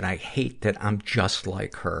weak and that I hate that I'm just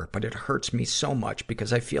like her, but it hurts me so much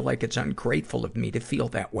because I feel like it's ungrateful of me to feel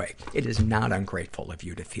that way. It is not ungrateful of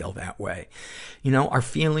you to feel that way. You know, our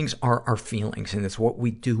feelings are our feelings, and it's what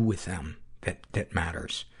we do with them that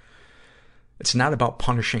matters. It's not about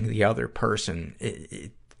punishing the other person.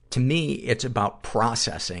 To me, it's about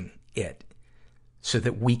processing it, so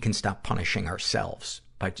that we can stop punishing ourselves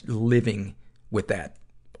by living with that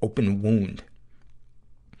open wound.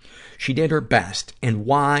 She did her best, and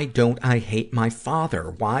why don't I hate my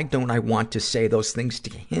father? Why don't I want to say those things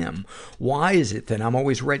to him? Why is it that I'm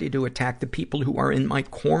always ready to attack the people who are in my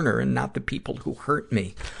corner and not the people who hurt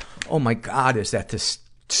me? Oh my God, is that this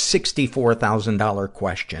 $64,000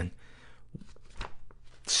 question?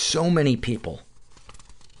 So many people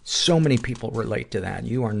relate to that.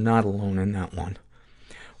 You are not alone in that one.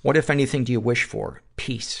 What, if anything, do you wish for?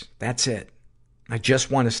 Peace. That's it. I just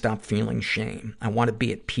want to stop feeling shame. I want to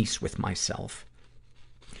be at peace with myself.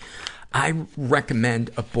 I recommend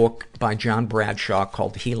a book by John Bradshaw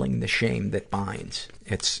called Healing the Shame That Binds.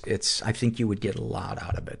 I think you would get a lot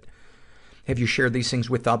out of it. Have you shared these things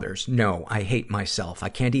with others? No, I hate myself. I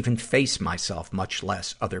can't even face myself, much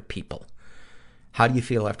less other people. How do you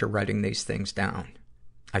feel after writing these things down?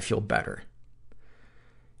 I feel better.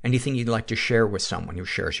 Anything you'd like to share with someone who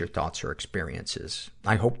shares your thoughts or experiences?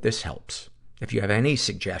 I hope this helps. If you have any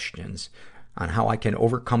suggestions on how I can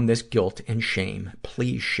overcome this guilt and shame,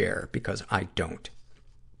 please share, because I don't.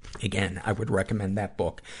 Again, I would recommend that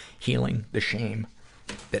book, Healing the Shame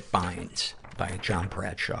That Binds, by John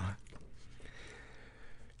Bradshaw.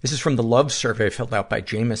 This is from the Love Survey filled out by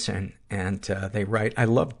Jameson, and they write, I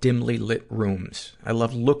love dimly lit rooms. I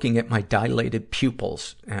love looking at my dilated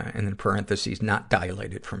pupils, and in parentheses, not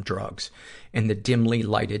dilated from drugs, in the dimly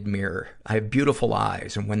lighted mirror. I have beautiful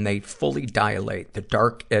eyes, and when they fully dilate, the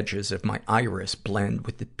dark edges of my iris blend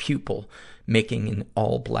with the pupil, making an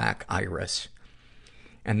all-black iris.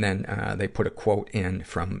 And then they put a quote in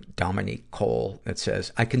from Dominique Cole that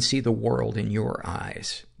says, I can see the world in your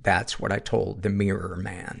eyes. That's what I told the mirror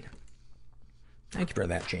man. Thank you for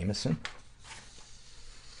that, Jameson.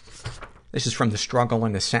 This is from the Struggle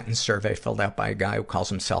in a Sentence survey filled out by a guy who calls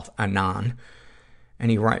himself Anon.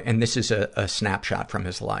 And this is a snapshot from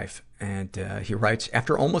his life. And he writes,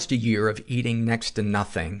 after almost a year of eating next to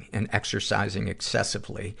nothing and exercising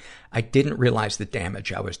excessively, I didn't realize the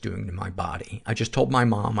damage I was doing to my body. I just told my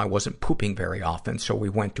mom I wasn't pooping very often, so we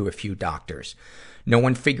went to a few doctors. No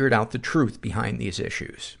one figured out the truth behind these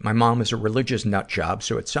issues. My mom is a religious nut job,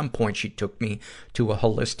 so at some point she took me to a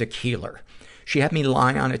holistic healer. She had me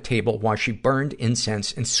lie on a table while she burned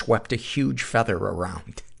incense and swept a huge feather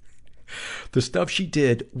around. The stuff she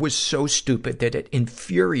did was so stupid that it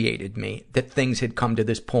infuriated me that things had come to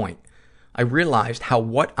this point. I realized how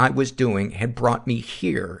what I was doing had brought me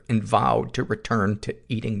here and vowed to return to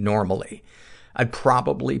eating normally. I'd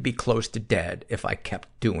probably be close to dead if I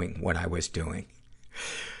kept doing what I was doing.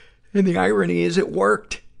 And the irony is it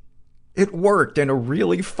worked. It worked in a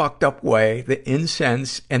really fucked up way. The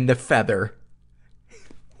incense and the feather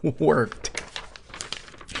worked.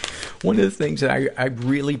 One of the things that I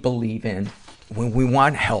really believe in when we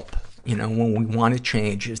want help, when we want to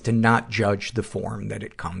change, is to not judge the form that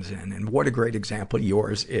it comes in. And what a great example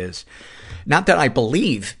yours is. Not that I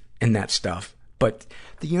believe in that stuff, but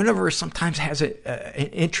the universe sometimes has an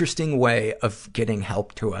interesting way of getting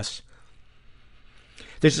help to us.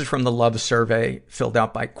 This is from the Love Survey filled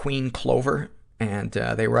out by Queen Clover. And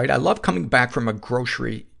they write, I love coming back from a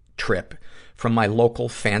grocery trip from my local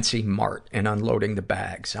fancy mart and unloading the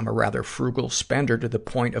bags. I'm a rather frugal spender to the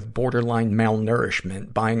point of borderline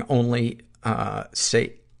malnourishment, buying only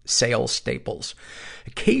sale staples.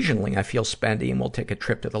 Occasionally, I feel spendy and will take a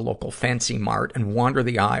trip to the local fancy mart and wander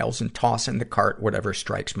the aisles and toss in the cart whatever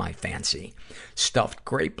strikes my fancy. Stuffed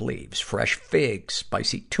grape leaves, fresh figs,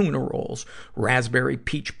 spicy tuna rolls, raspberry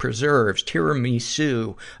peach preserves,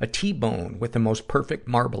 tiramisu, a T-bone with the most perfect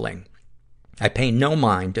marbling. I pay no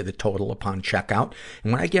mind to the total upon checkout,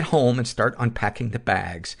 and when I get home and start unpacking the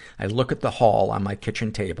bags, I look at the haul on my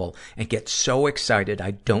kitchen table and get so excited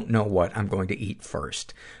I don't know what I'm going to eat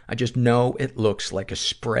first. I just know it looks like a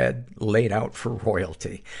spread laid out for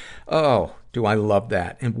royalty. Oh, do I love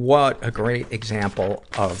that. And what a great example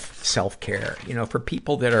of self-care. You know, for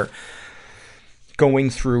people that are going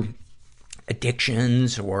through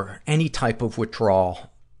addictions or any type of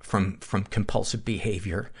withdrawal from compulsive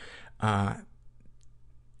behavior,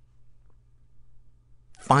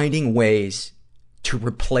 finding ways to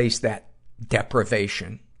replace that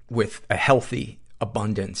deprivation with a healthy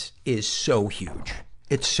abundance is so huge.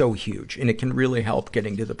 It's so huge. And it can really help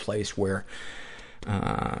getting to the place where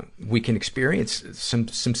we can experience some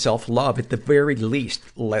self-love, at the very least,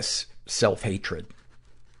 less self-hatred.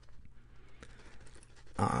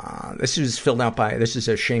 This is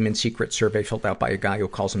a shame and secret survey filled out by a guy who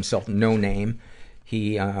calls himself No Name.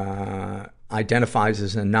 He identifies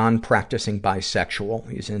as a non-practicing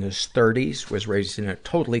bisexual. He's in his 30s, was raised in a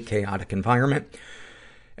totally chaotic environment.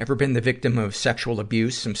 Ever been the victim of sexual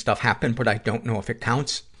abuse? Some stuff happened, but I don't know if it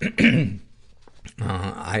counts.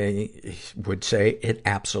 I would say it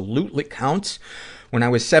absolutely counts. When I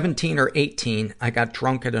was 17 or 18, I got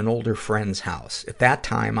drunk at an older friend's house. At that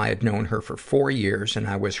time, I had known her for 4 years, and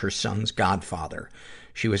I was her son's godfather.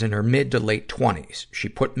 She was in her mid to late 20s. She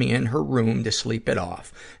put me in her room to sleep it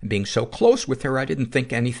off. And being so close with her, I didn't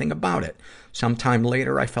think anything about it. Sometime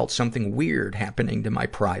later, I felt something weird happening to my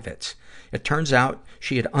privates. It turns out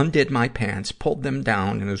she had undid my pants, pulled them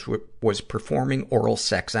down, and was performing oral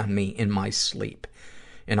sex on me in my sleep.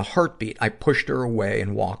 In a heartbeat, I pushed her away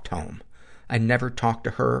and walked home. I never talked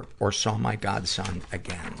to her or saw my godson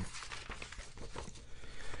again.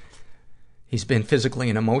 He's been physically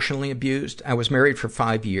and emotionally abused. I was married for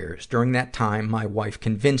 5 years. During that time, my wife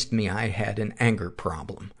convinced me I had an anger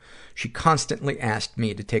problem. She constantly asked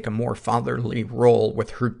me to take a more fatherly role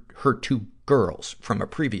with her 2 girls from a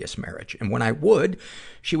previous marriage. And when I would,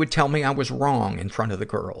 she would tell me I was wrong in front of the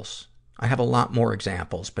girls. I have a lot more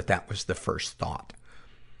examples, but that was the first thought.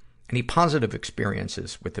 Any positive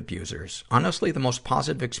experiences with abusers? Honestly, the most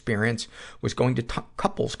positive experience was going to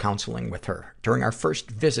couples counseling with her. During our first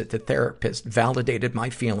visit, the therapist validated my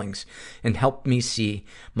feelings and helped me see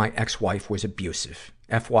my ex-wife was abusive.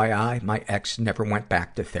 FYI, my ex never went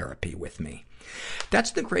back to therapy with me.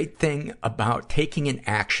 That's the great thing about taking an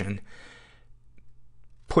action,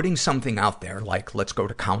 putting something out there, like let's go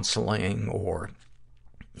to counseling, or,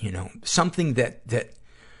 something that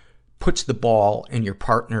puts the ball in your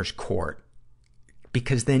partner's court,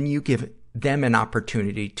 because then you give them an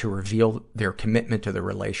opportunity to reveal their commitment to the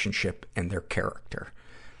relationship and their character.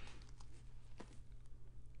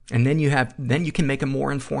 And then you can make a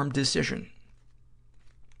more informed decision.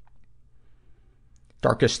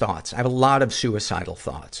 Darkest thoughts. I have a lot of suicidal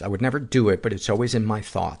thoughts. I would never do it, but it's always in my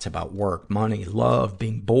thoughts about work, money, love,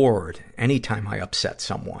 being bored, anytime I upset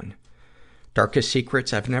someone. Darkest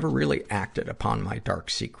secrets. I've never really acted upon my dark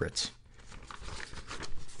secrets.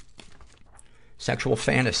 Sexual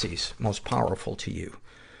fantasies most powerful to you.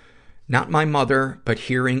 Not my mother, but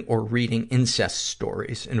hearing or reading incest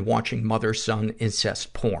stories and watching mother-son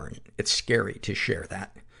incest porn. It's scary to share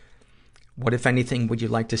that. What, if anything, would you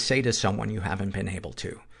like to say to someone you haven't been able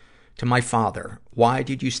to? To my father, why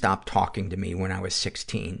did you stop talking to me when I was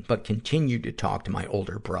 16, but continued to talk to my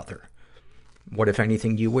older brother? What, if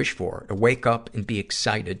anything, do you wish for? To wake up and be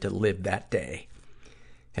excited to live that day.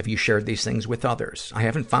 Have you shared these things with others? I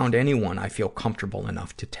haven't found anyone I feel comfortable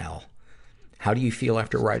enough to tell. How do you feel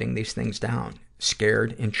after writing these things down?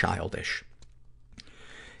 Scared and childish.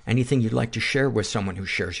 Anything you'd like to share with someone who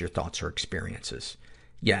shares your thoughts or experiences?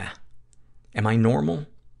 Yeah. Am I normal?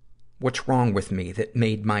 What's wrong with me that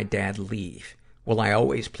made my dad leave? Will I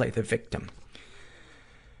always play the victim?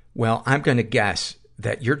 Well, I'm going to guess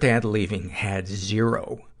that your dad leaving had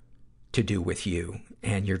zero to do with you,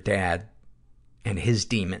 and your dad and his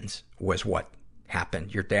demons was what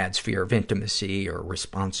happened. Your dad's fear of intimacy or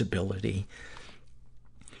responsibility.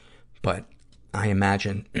 But I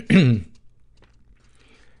imagine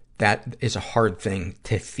that is a hard thing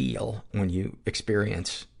to feel when you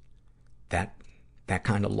experience that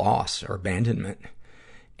kind of loss or abandonment.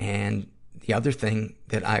 And the other thing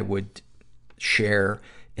that I would share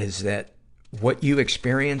is that what you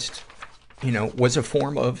experienced, was a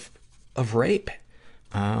form of rape.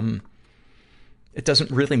 It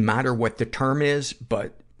doesn't really matter what the term is,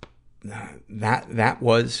 but that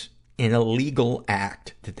was an illegal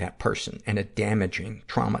act to that person, and a damaging,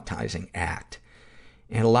 traumatizing act.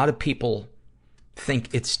 And a lot of people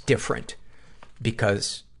think it's different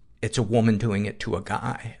because it's a woman doing it to a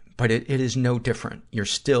guy, but it is no different. You're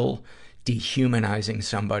still dehumanizing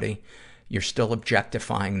somebody. You're still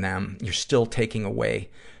objectifying them. You're still taking away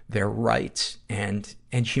their rights and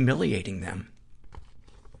humiliating them.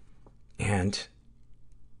 And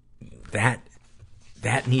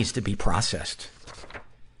that needs to be processed.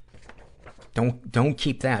 Don't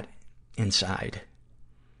keep that inside.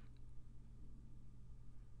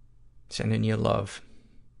 Sending you love.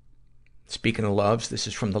 Speaking of loves, this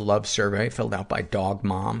is from the love survey filled out by Dog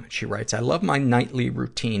Mom. She writes, I love my nightly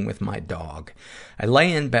routine with my dog. I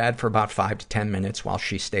lay in bed for about 5 to 10 minutes while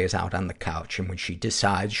she stays out on the couch, and when she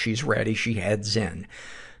decides she's ready, she heads in.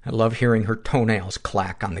 I love hearing her toenails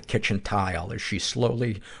clack on the kitchen tile as she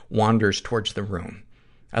slowly wanders towards the room.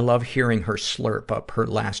 I love hearing her slurp up her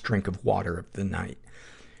last drink of water of the night.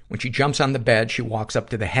 When she jumps on the bed, she walks up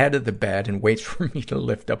to the head of the bed and waits for me to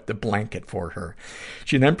lift up the blanket for her.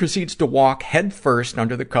 She then proceeds to walk head first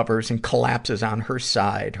under the covers and collapses on her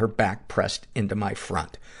side, her back pressed into my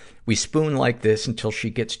front. We spoon like this until she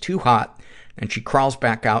gets too hot, and she crawls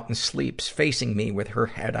back out and sleeps, facing me with her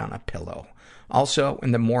head on a pillow. Also,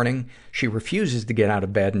 in the morning, she refuses to get out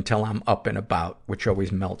of bed until I'm up and about, which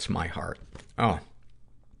always melts my heart. Oh.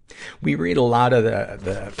 We read a lot of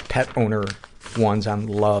the pet owner ones on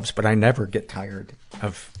loves, but I never get tired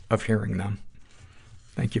of hearing them.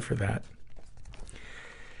 Thank you for that.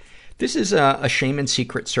 This is a shame and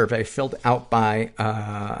secret survey filled out by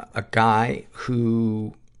a guy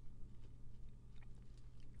who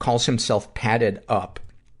calls himself Padded Up.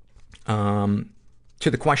 To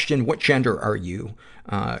the question, what gender are you?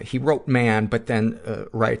 He wrote man, but then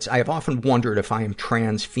writes, I have often wondered if I am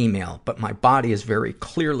trans female, but my body is very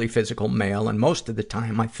clearly physical male, and most of the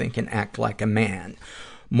time I think and act like a man.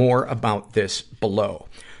 More about this below.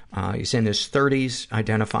 He's in his 30s,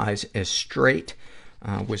 identifies as straight,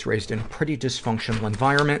 was raised in a pretty dysfunctional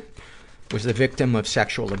environment, was the victim of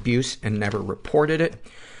sexual abuse and never reported it.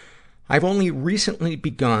 I've only recently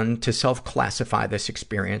begun to self-classify this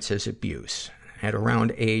experience as abuse. At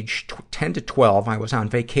around age 10 to 12, I was on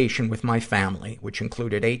vacation with my family, which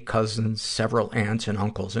included 8 cousins, several aunts and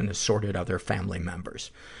uncles, and assorted other family members.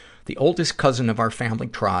 The oldest cousin of our family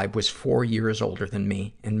tribe was 4 years older than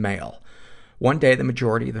me and male. One day, the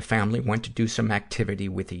majority of the family went to do some activity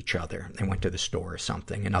with each other. They went to the store or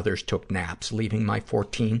something, and others took naps, leaving my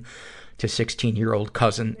 14 to 16-year-old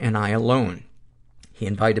cousin and I alone. He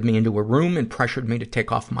invited me into a room and pressured me to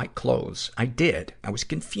take off my clothes. I did. I was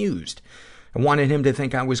confused. I wanted him to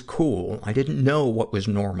think I was cool. I didn't know what was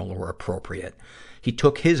normal or appropriate. He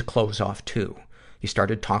took his clothes off, too. He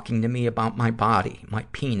started talking to me about my body, my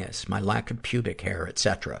penis, my lack of pubic hair,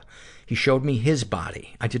 etc. He showed me his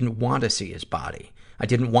body. I didn't want to see his body. I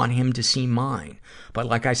didn't want him to see mine. But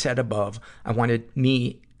like I said above, I wanted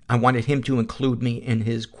him to include me in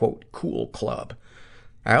his, quote, cool club.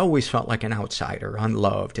 I always felt like an outsider,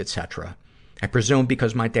 unloved, etc. I presume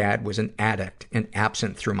because my dad was an addict and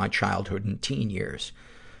absent through my childhood and teen years.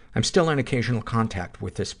 I'm still in occasional contact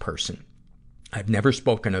with this person. I've never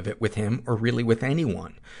spoken of it with him or really with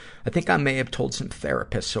anyone. I think I may have told some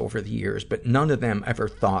therapists over the years, but none of them ever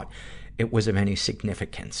thought it was of any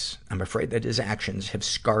significance. I'm afraid that his actions have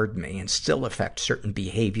scarred me and still affect certain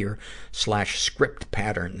behavior/script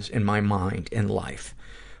patterns in my mind and life.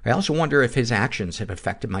 I also wonder if his actions have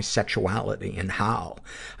affected my sexuality and how.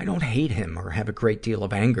 I don't hate him or have a great deal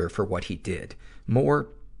of anger for what he did. More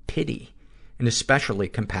pity, and especially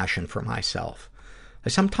compassion for myself. I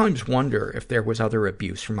sometimes wonder if there was other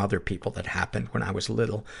abuse from other people that happened when I was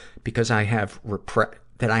little because I have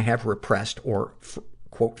repressed or,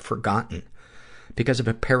 quote, forgotten. Because of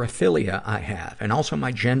a paraphilia I have, and also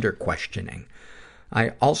my gender questioning.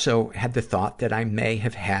 I also had the thought that I may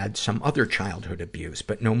have had some other childhood abuse,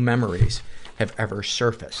 but no memories have ever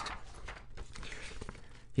surfaced.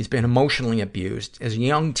 He's been emotionally abused. As a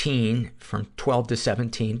young teen, from 12 to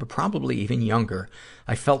 17, but probably even younger,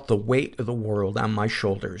 I felt the weight of the world on my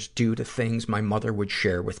shoulders due to things my mother would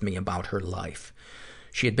share with me about her life.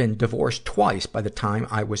 She had been divorced twice by the time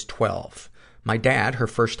I was 12. My dad, her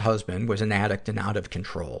first husband, was an addict and out of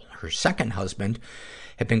control. Her second husband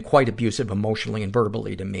had been quite abusive emotionally and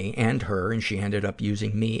verbally to me and her, and she ended up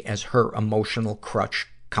using me as her emotional crutch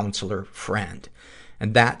counselor friend.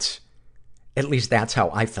 And at least that's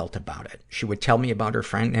how I felt about it. She would tell me about her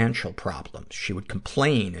financial problems. She would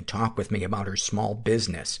complain and talk with me about her small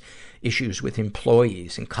business, issues with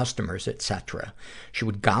employees and customers, etc. She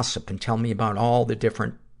would gossip and tell me about all the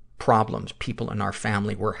different problems people in our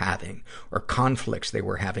family were having or conflicts they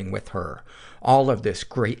were having with her. All of this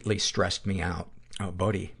greatly stressed me out. Oh,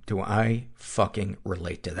 buddy, do I fucking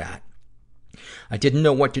relate to that. I didn't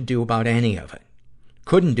know what to do about any of it.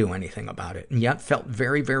 Couldn't do anything about it, and yet felt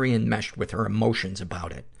very, very enmeshed with her emotions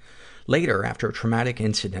about it. Later, after a traumatic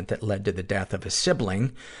incident that led to the death of a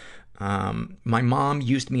sibling, my mom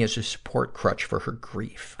used me as a support crutch for her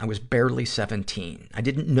grief. I was barely 17. I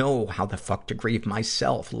didn't know how the fuck to grieve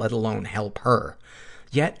myself, let alone help her.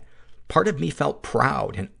 Yet, Part of me felt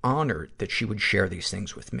proud and honored that she would share these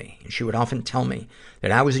things with me. And she would often tell me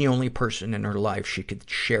that I was the only person in her life she could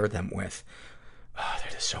share them with. Oh,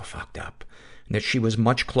 that is so fucked up. And that she was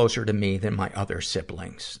much closer to me than my other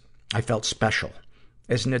siblings. I felt special.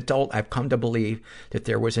 As an adult, I've come to believe that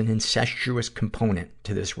there was an incestuous component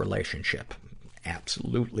to this relationship.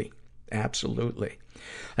 Absolutely. Absolutely.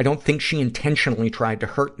 I don't think she intentionally tried to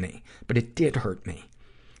hurt me, but it did hurt me.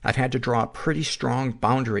 I've had to draw pretty strong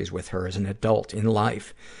boundaries with her as an adult in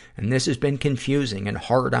life, and this has been confusing and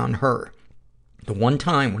hard on her. The one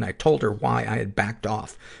time when I told her why I had backed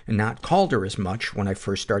off and not called her as much when I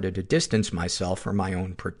first started to distance myself for my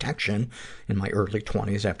own protection in my early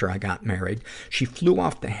 20s after I got married, she flew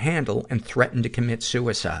off the handle and threatened to commit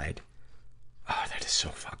suicide. Oh, that is so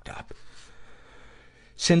fucked up.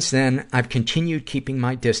 Since then, I've continued keeping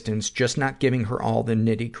my distance, just not giving her all the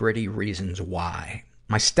nitty-gritty reasons why.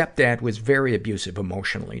 My stepdad was very abusive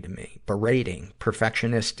emotionally to me, berating,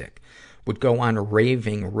 perfectionistic, would go on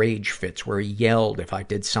raving rage fits where he yelled if I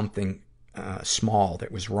did something small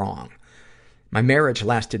that was wrong. My marriage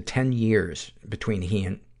lasted 10 years between he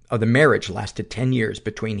and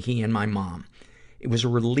my mom. It was a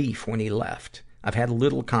relief when he left. I've had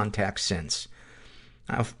little contact since.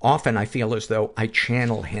 Often I feel as though I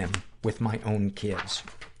channel him with my own kids.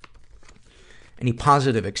 Any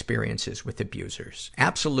positive experiences with abusers?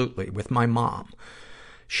 Absolutely, with my mom.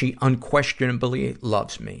 She unquestionably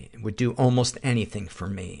loves me, would do almost anything for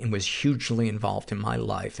me, and was hugely involved in my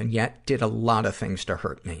life, and yet did a lot of things to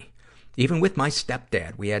hurt me. Even with my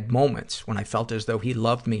stepdad, we had moments when I felt as though he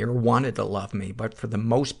loved me or wanted to love me, but for the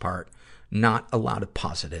most part, not a lot of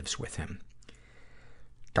positives with him.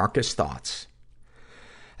 Darkest thoughts.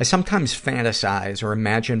 I sometimes fantasize or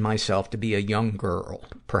imagine myself to be a young girl,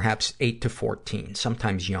 perhaps 8 to 14,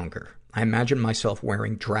 sometimes younger. I imagine myself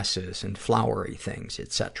wearing dresses and flowery things,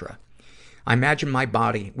 etc. I imagine my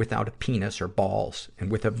body without a penis or balls and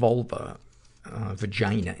with a vulva,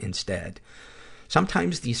 vagina instead.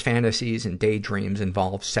 Sometimes these fantasies and daydreams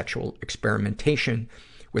involve sexual experimentation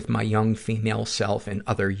with my young female self and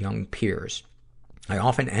other young peers. I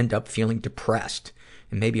often end up feeling depressed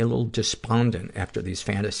and maybe a little despondent after these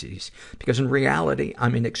fantasies, because in reality,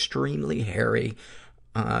 I'm an extremely hairy,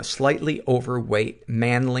 slightly overweight,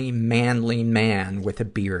 manly man with a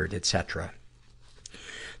beard, etc.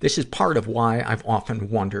 This is part of why I've often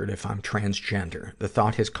wondered if I'm transgender. The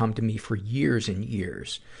thought has come to me for years and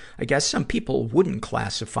years. I guess some people wouldn't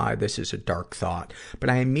classify this as a dark thought, but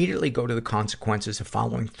I immediately go to the consequences of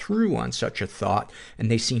following through on such a thought,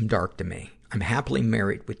 and they seem dark to me. I'm happily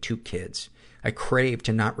married with 2 kids. I crave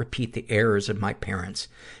to not repeat the errors of my parents,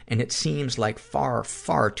 and it seems like far,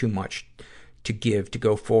 far too much to give to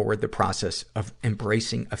go forward the process of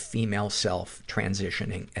embracing a female self,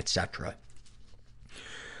 transitioning, etc.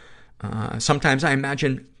 Sometimes I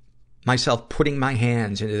imagine myself putting my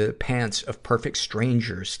hands into the pants of perfect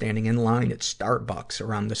strangers standing in line at Starbucks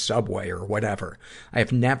or on the subway or whatever. I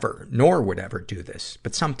have never, nor would ever do this,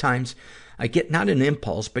 but sometimes I get not an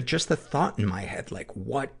impulse, but just the thought in my head, like,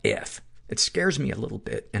 what if? It scares me a little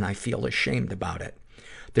bit, and I feel ashamed about it.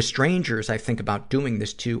 The strangers I think about doing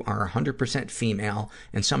this to are 100% female,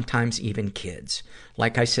 and sometimes even kids.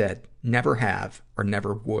 Like I said, never have or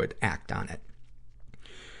never would act on it.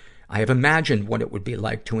 I have imagined what it would be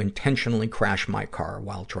like to intentionally crash my car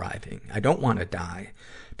while driving. I don't want to die,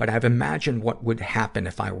 but I've imagined what would happen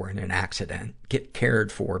if I were in an accident, get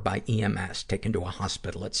cared for by EMS, taken to a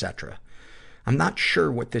hospital, etc. I'm not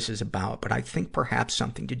sure what this is about, but I think perhaps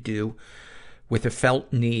something to do with a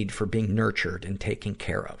felt need for being nurtured and taken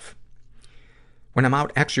care of. When I'm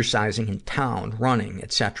out exercising in town, running,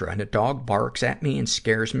 etc., and a dog barks at me and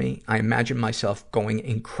scares me, I imagine myself going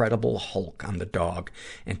Incredible Hulk on the dog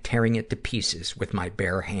and tearing it to pieces with my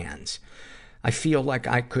bare hands. I feel like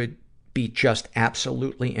I could be just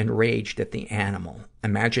absolutely enraged at the animal,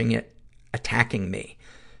 imagining it attacking me.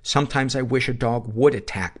 Sometimes I wish a dog would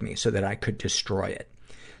attack me so that I could destroy it.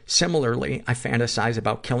 Similarly, I fantasize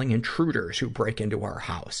about killing intruders who break into our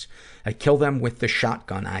house. I kill them with the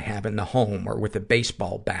shotgun I have in the home, or with a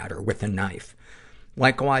baseball bat, or with a knife.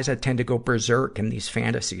 Likewise, I tend to go berserk in these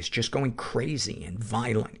fantasies, just going crazy and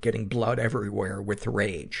violent, getting blood everywhere with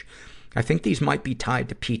rage. I think these might be tied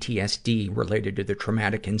to PTSD related to the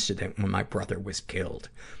traumatic incident when my brother was killed.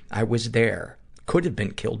 I was there, could have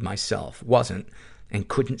been killed myself, wasn't, and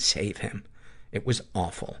couldn't save him. It was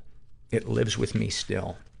awful. It lives with me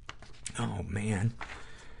still. Oh, man.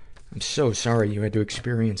 I'm so sorry you had to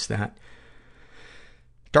experience that.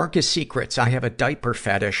 Darkest secrets. I have a diaper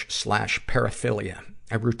fetish / paraphilia.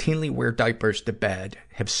 I routinely wear diapers to bed,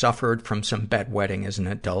 have suffered from some bedwetting as an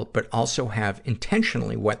adult, but also have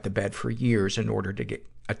intentionally wet the bed for years in order to get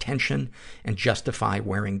attention and justify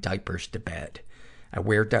wearing diapers to bed. I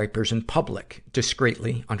wear diapers in public,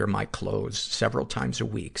 discreetly, under my clothes, several times a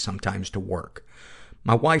week, sometimes to work.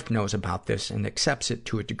 My wife knows about this and accepts it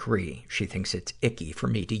to a degree. She thinks it's icky for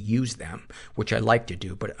me to use them, which I like to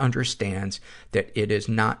do, but understands that it is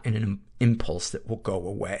not an impulse that will go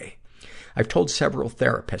away. I've told several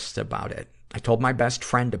therapists about it. I told my best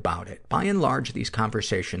friend about it. By and large, these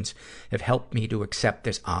conversations have helped me to accept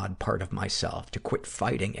this odd part of myself, to quit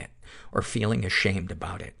fighting it or feeling ashamed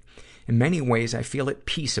about it. In many ways, I feel at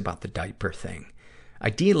peace about the diaper thing.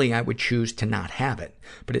 Ideally, I would choose to not have it,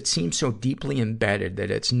 but it seems so deeply embedded that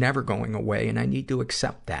it's never going away, and I need to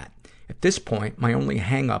accept that. At this point, my only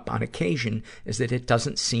hang-up on occasion is that it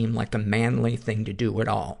doesn't seem like a manly thing to do at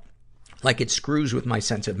all. Like it screws with my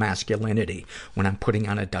sense of masculinity when I'm putting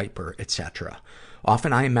on a diaper, etc.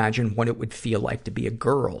 Often I imagine what it would feel like to be a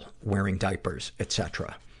girl wearing diapers,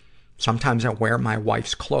 etc. Sometimes I wear my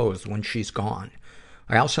wife's clothes when she's gone.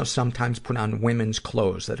 I also sometimes put on women's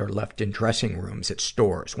clothes that are left in dressing rooms at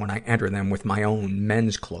stores when I enter them with my own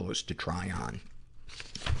men's clothes to try on.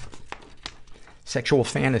 Sexual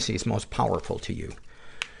fantasies most powerful to you.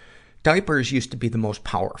 Diapers used to be the most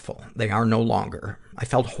powerful. They are no longer. I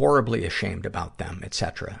felt horribly ashamed about them,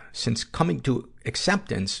 etc. Since coming to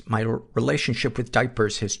acceptance, my relationship with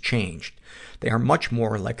diapers has changed. They are much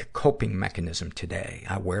more like a coping mechanism today.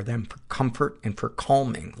 I wear them for comfort and for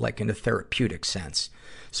calming, like in a therapeutic sense.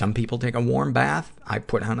 Some people take a warm bath. I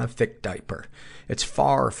put on a thick diaper. It's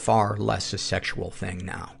far, far less a sexual thing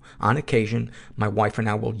now. On occasion, my wife and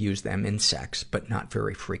I will use them in sex, but not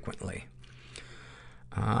very frequently.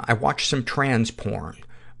 I watch some trans porn.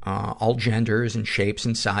 All genders and shapes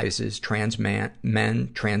and sizes, trans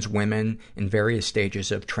men, trans women, in various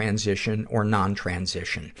stages of transition or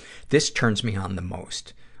non-transition. This turns me on the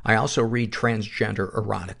most. I also read transgender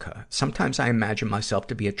erotica. Sometimes I imagine myself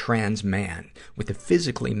to be a trans man with a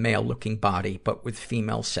physically male-looking body but with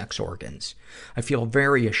female sex organs. I feel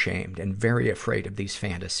very ashamed and very afraid of these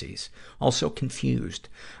fantasies. Also confused.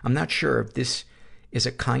 I'm not sure if this is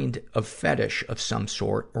a kind of fetish of some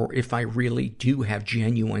sort, or if I really do have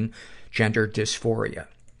genuine gender dysphoria.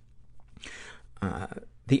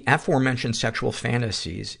 The aforementioned sexual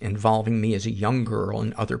fantasies involving me as a young girl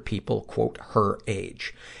and other people, quote, her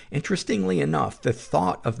age. Interestingly enough, the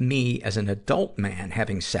thought of me as an adult man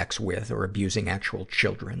having sex with or abusing actual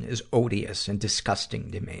children is odious and disgusting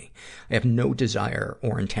to me. I have no desire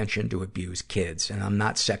or intention to abuse kids, and I'm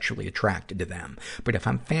not sexually attracted to them. But if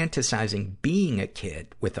I'm fantasizing being a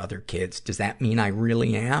kid with other kids, does that mean I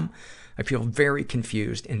really am? I feel very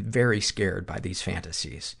confused and very scared by these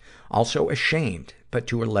fantasies. Also ashamed, but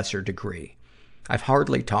to a lesser degree. I've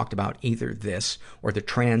hardly talked about either this or the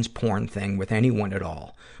trans porn thing with anyone at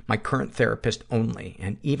all. My current therapist only,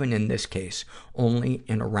 and even in this case, only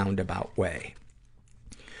in a roundabout way.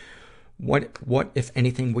 What, if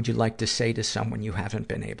anything, would you like to say to someone you haven't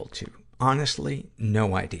been able to? Honestly,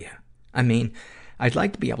 no idea. I mean, I'd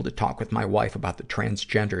like to be able to talk with my wife about the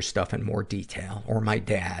transgender stuff in more detail, or my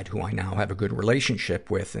dad, who I now have a good relationship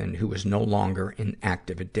with and who is no longer in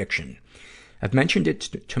active addiction. I've mentioned it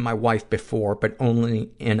to my wife before, but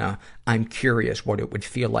only in a I'm curious what it would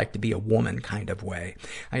feel like to be a woman kind of way.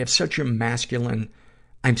 I'm such a masculine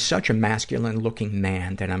looking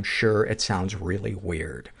man that I'm sure it sounds really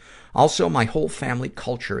weird. Also, my whole family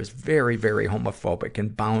culture is very, very homophobic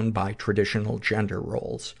and bound by traditional gender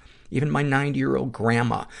roles. Even my 90-year-old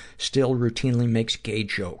grandma still routinely makes gay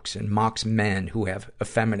jokes and mocks men who have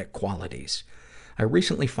effeminate qualities. I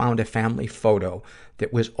recently found a family photo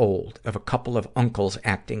that was old of a couple of uncles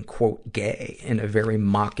acting, quote, gay in a very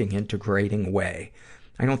mocking and degrading way.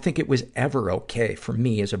 I don't think it was ever okay for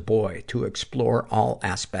me as a boy to explore all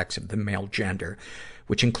aspects of the male gender,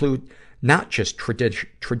 which include not just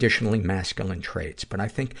traditionally masculine traits, but I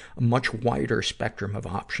think a much wider spectrum of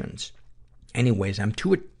options. Anyways, I'm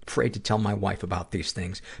too afraid to tell my wife about these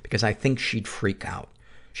things because I think she'd freak out.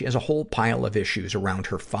 She has a whole pile of issues around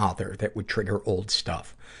her father that would trigger old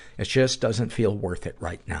stuff. It just doesn't feel worth it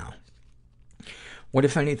right now. What,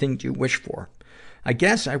 if anything, do you wish for? I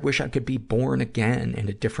guess I wish I could be born again in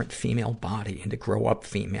a different female body and to grow up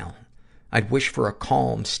female. I'd wish for a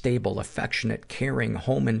calm, stable, affectionate, caring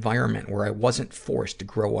home environment where I wasn't forced to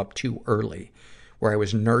grow up too early, where I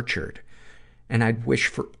was nurtured. And I'd wish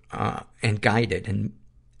for, and guided and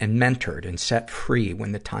mentored and set free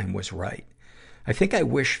when the time was right. I think I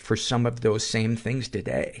wish for some of those same things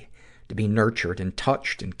today, to be nurtured and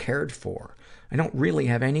touched and cared for. I don't really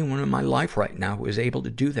have anyone in my life right now who is able to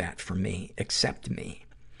do that for me, except me.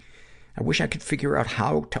 I wish I could figure out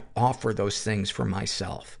how to offer those things for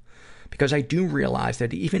myself. Because I do realize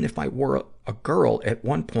that even if I were a girl, at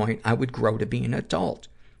one point I would grow to be an adult.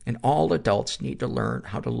 And all adults need to learn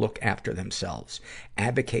how to look after themselves,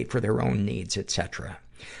 advocate for their own needs, etc.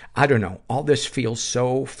 I don't know. All this feels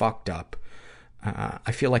so fucked up.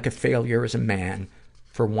 I feel like a failure as a man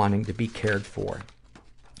for wanting to be cared for.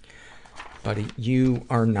 But you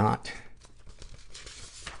are not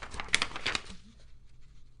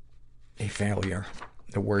a failure.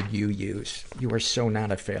 The word you use. You are so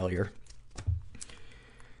not a failure.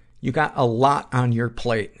 You got a lot on your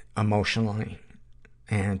plate emotionally.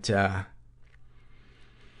 And,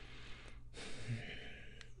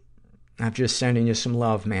 I'm just sending you some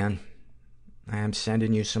love, man. I am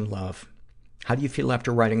sending you some love. How do you feel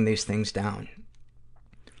after writing these things down?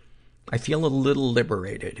 I feel a little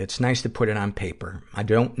liberated. It's nice to put it on paper. I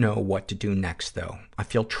don't know what to do next, though. I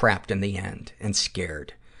feel trapped in the end and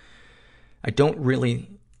scared. I don't really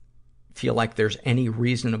feel like there's any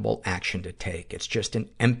reasonable action to take. It's just an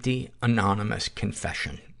empty, anonymous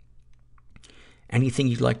confession. Anything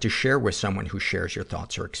you'd like to share with someone who shares your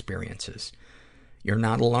thoughts or experiences? You're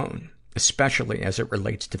not alone, especially as it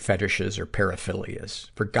relates to fetishes or paraphilias.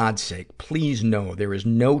 For God's sake, please know there is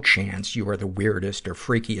no chance you are the weirdest or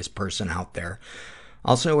freakiest person out there.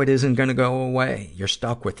 Also, it isn't going to go away. You're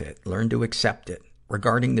stuck with it. Learn to accept it.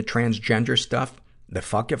 Regarding the transgender stuff, the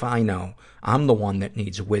fuck if I know. I'm the one that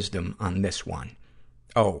needs wisdom on this one.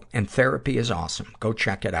 Oh, and therapy is awesome. Go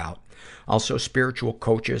check it out. Also, spiritual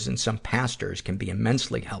coaches and some pastors can be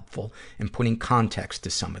immensely helpful in putting context to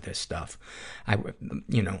some of this stuff.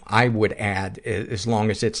 I would add, as long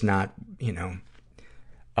as it's not,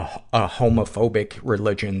 a homophobic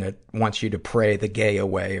religion that wants you to pray the gay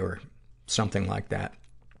away or something like that.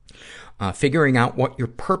 Figuring out what your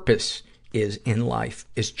purpose is in life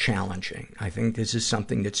is challenging. I think this is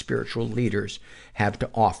something that spiritual leaders have to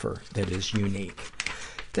offer that is unique.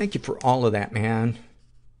 Thank you for all of that, man.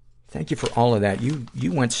 Thank you for all of that.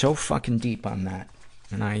 You went so fucking deep on that,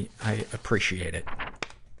 and I appreciate it.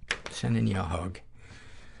 Sending you a hug.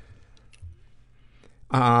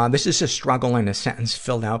 This is a struggle in a sentence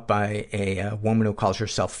filled out by a woman who calls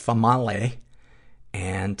herself Famale,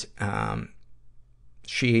 and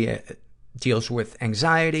she deals with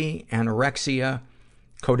anxiety, anorexia,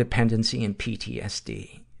 codependency, and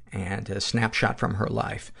PTSD. And a snapshot from her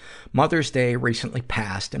life. Mother's Day recently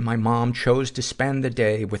passed, and my mom chose to spend the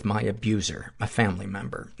day with my abuser, a family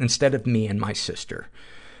member, instead of me and my sister.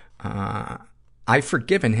 I've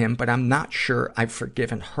forgiven him, but I'm not sure I've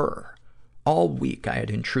forgiven her. All week I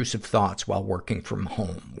had intrusive thoughts while working from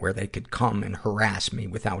home, where they could come and harass me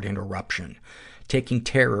without interruption, taking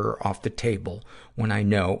terror off the table when I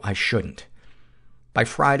know I shouldn't. By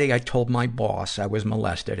Friday, I told my boss I was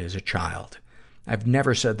molested as a child. I've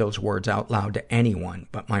never said those words out loud to anyone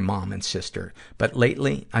but my mom and sister, but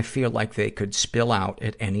lately I feel like they could spill out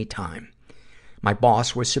at any time. My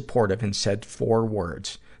boss was supportive and said 4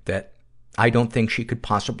 words that I don't think she could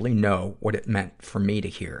possibly know what it meant for me to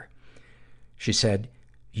hear. She said,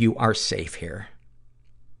 "You are safe here."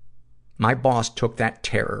 My boss took that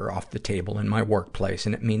terror off the table in my workplace,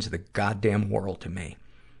 and it means the goddamn world to me.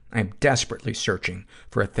 I am desperately searching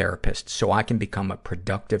for a therapist so I can become a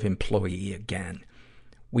productive employee again.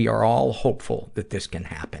 We are all hopeful that this can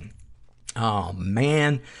happen. Oh,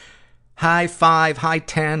 man. High 5, high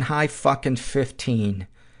 10, high fucking 15.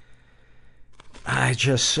 I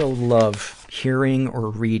just so love hearing or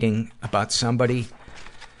reading about somebody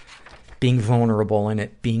being vulnerable and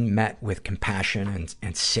it being met with compassion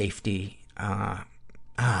and safety.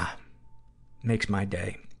 Makes my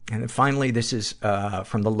day. And then finally, this is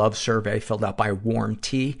from the love survey filled out by Warm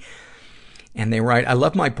Tea. And they write, I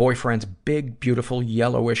love my boyfriend's big, beautiful,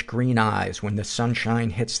 yellowish green eyes when the sunshine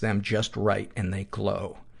hits them just right and they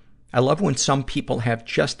glow. I love when some people have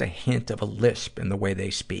just a hint of a lisp in the way they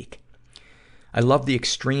speak. I love the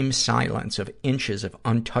extreme silence of inches of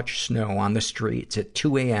untouched snow on the streets at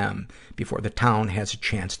 2 a.m. before the town has a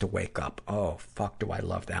chance to wake up. Oh, fuck, do I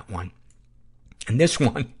love that one. And this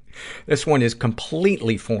one is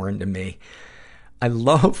completely foreign to me. I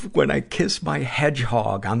love when I kiss my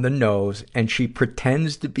hedgehog on the nose and she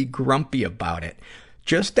pretends to be grumpy about it,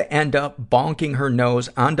 just to end up bonking her nose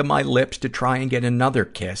onto my lips to try and get another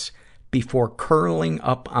kiss before curling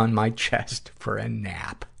up on my chest for a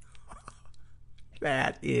nap.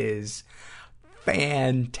 That is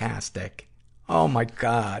fantastic. Oh my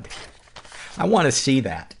God. I want to see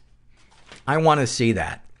that.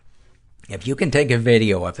 If you can take a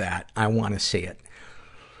video of that, I want to see it.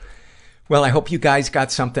 Well, I hope you guys got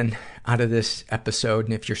something out of this episode.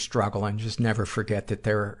 And if you're struggling, just never forget that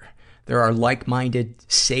there are like-minded,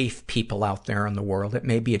 safe people out there in the world. It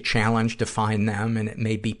may be a challenge to find them, and it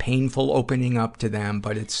may be painful opening up to them,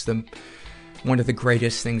 but it's one of the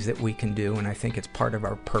greatest things that we can do, and I think it's part of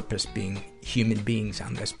our purpose being human beings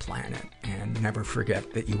on this planet. And never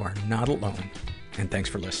forget that you are not alone. And thanks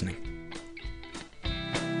for listening.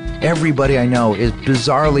 Everybody I know is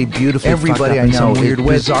bizarrely beautifully fucked up in some weird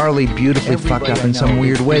way. Bizarrely beautifully fucked up in some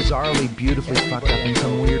weird way. Bizarrely beautifully fucked up in some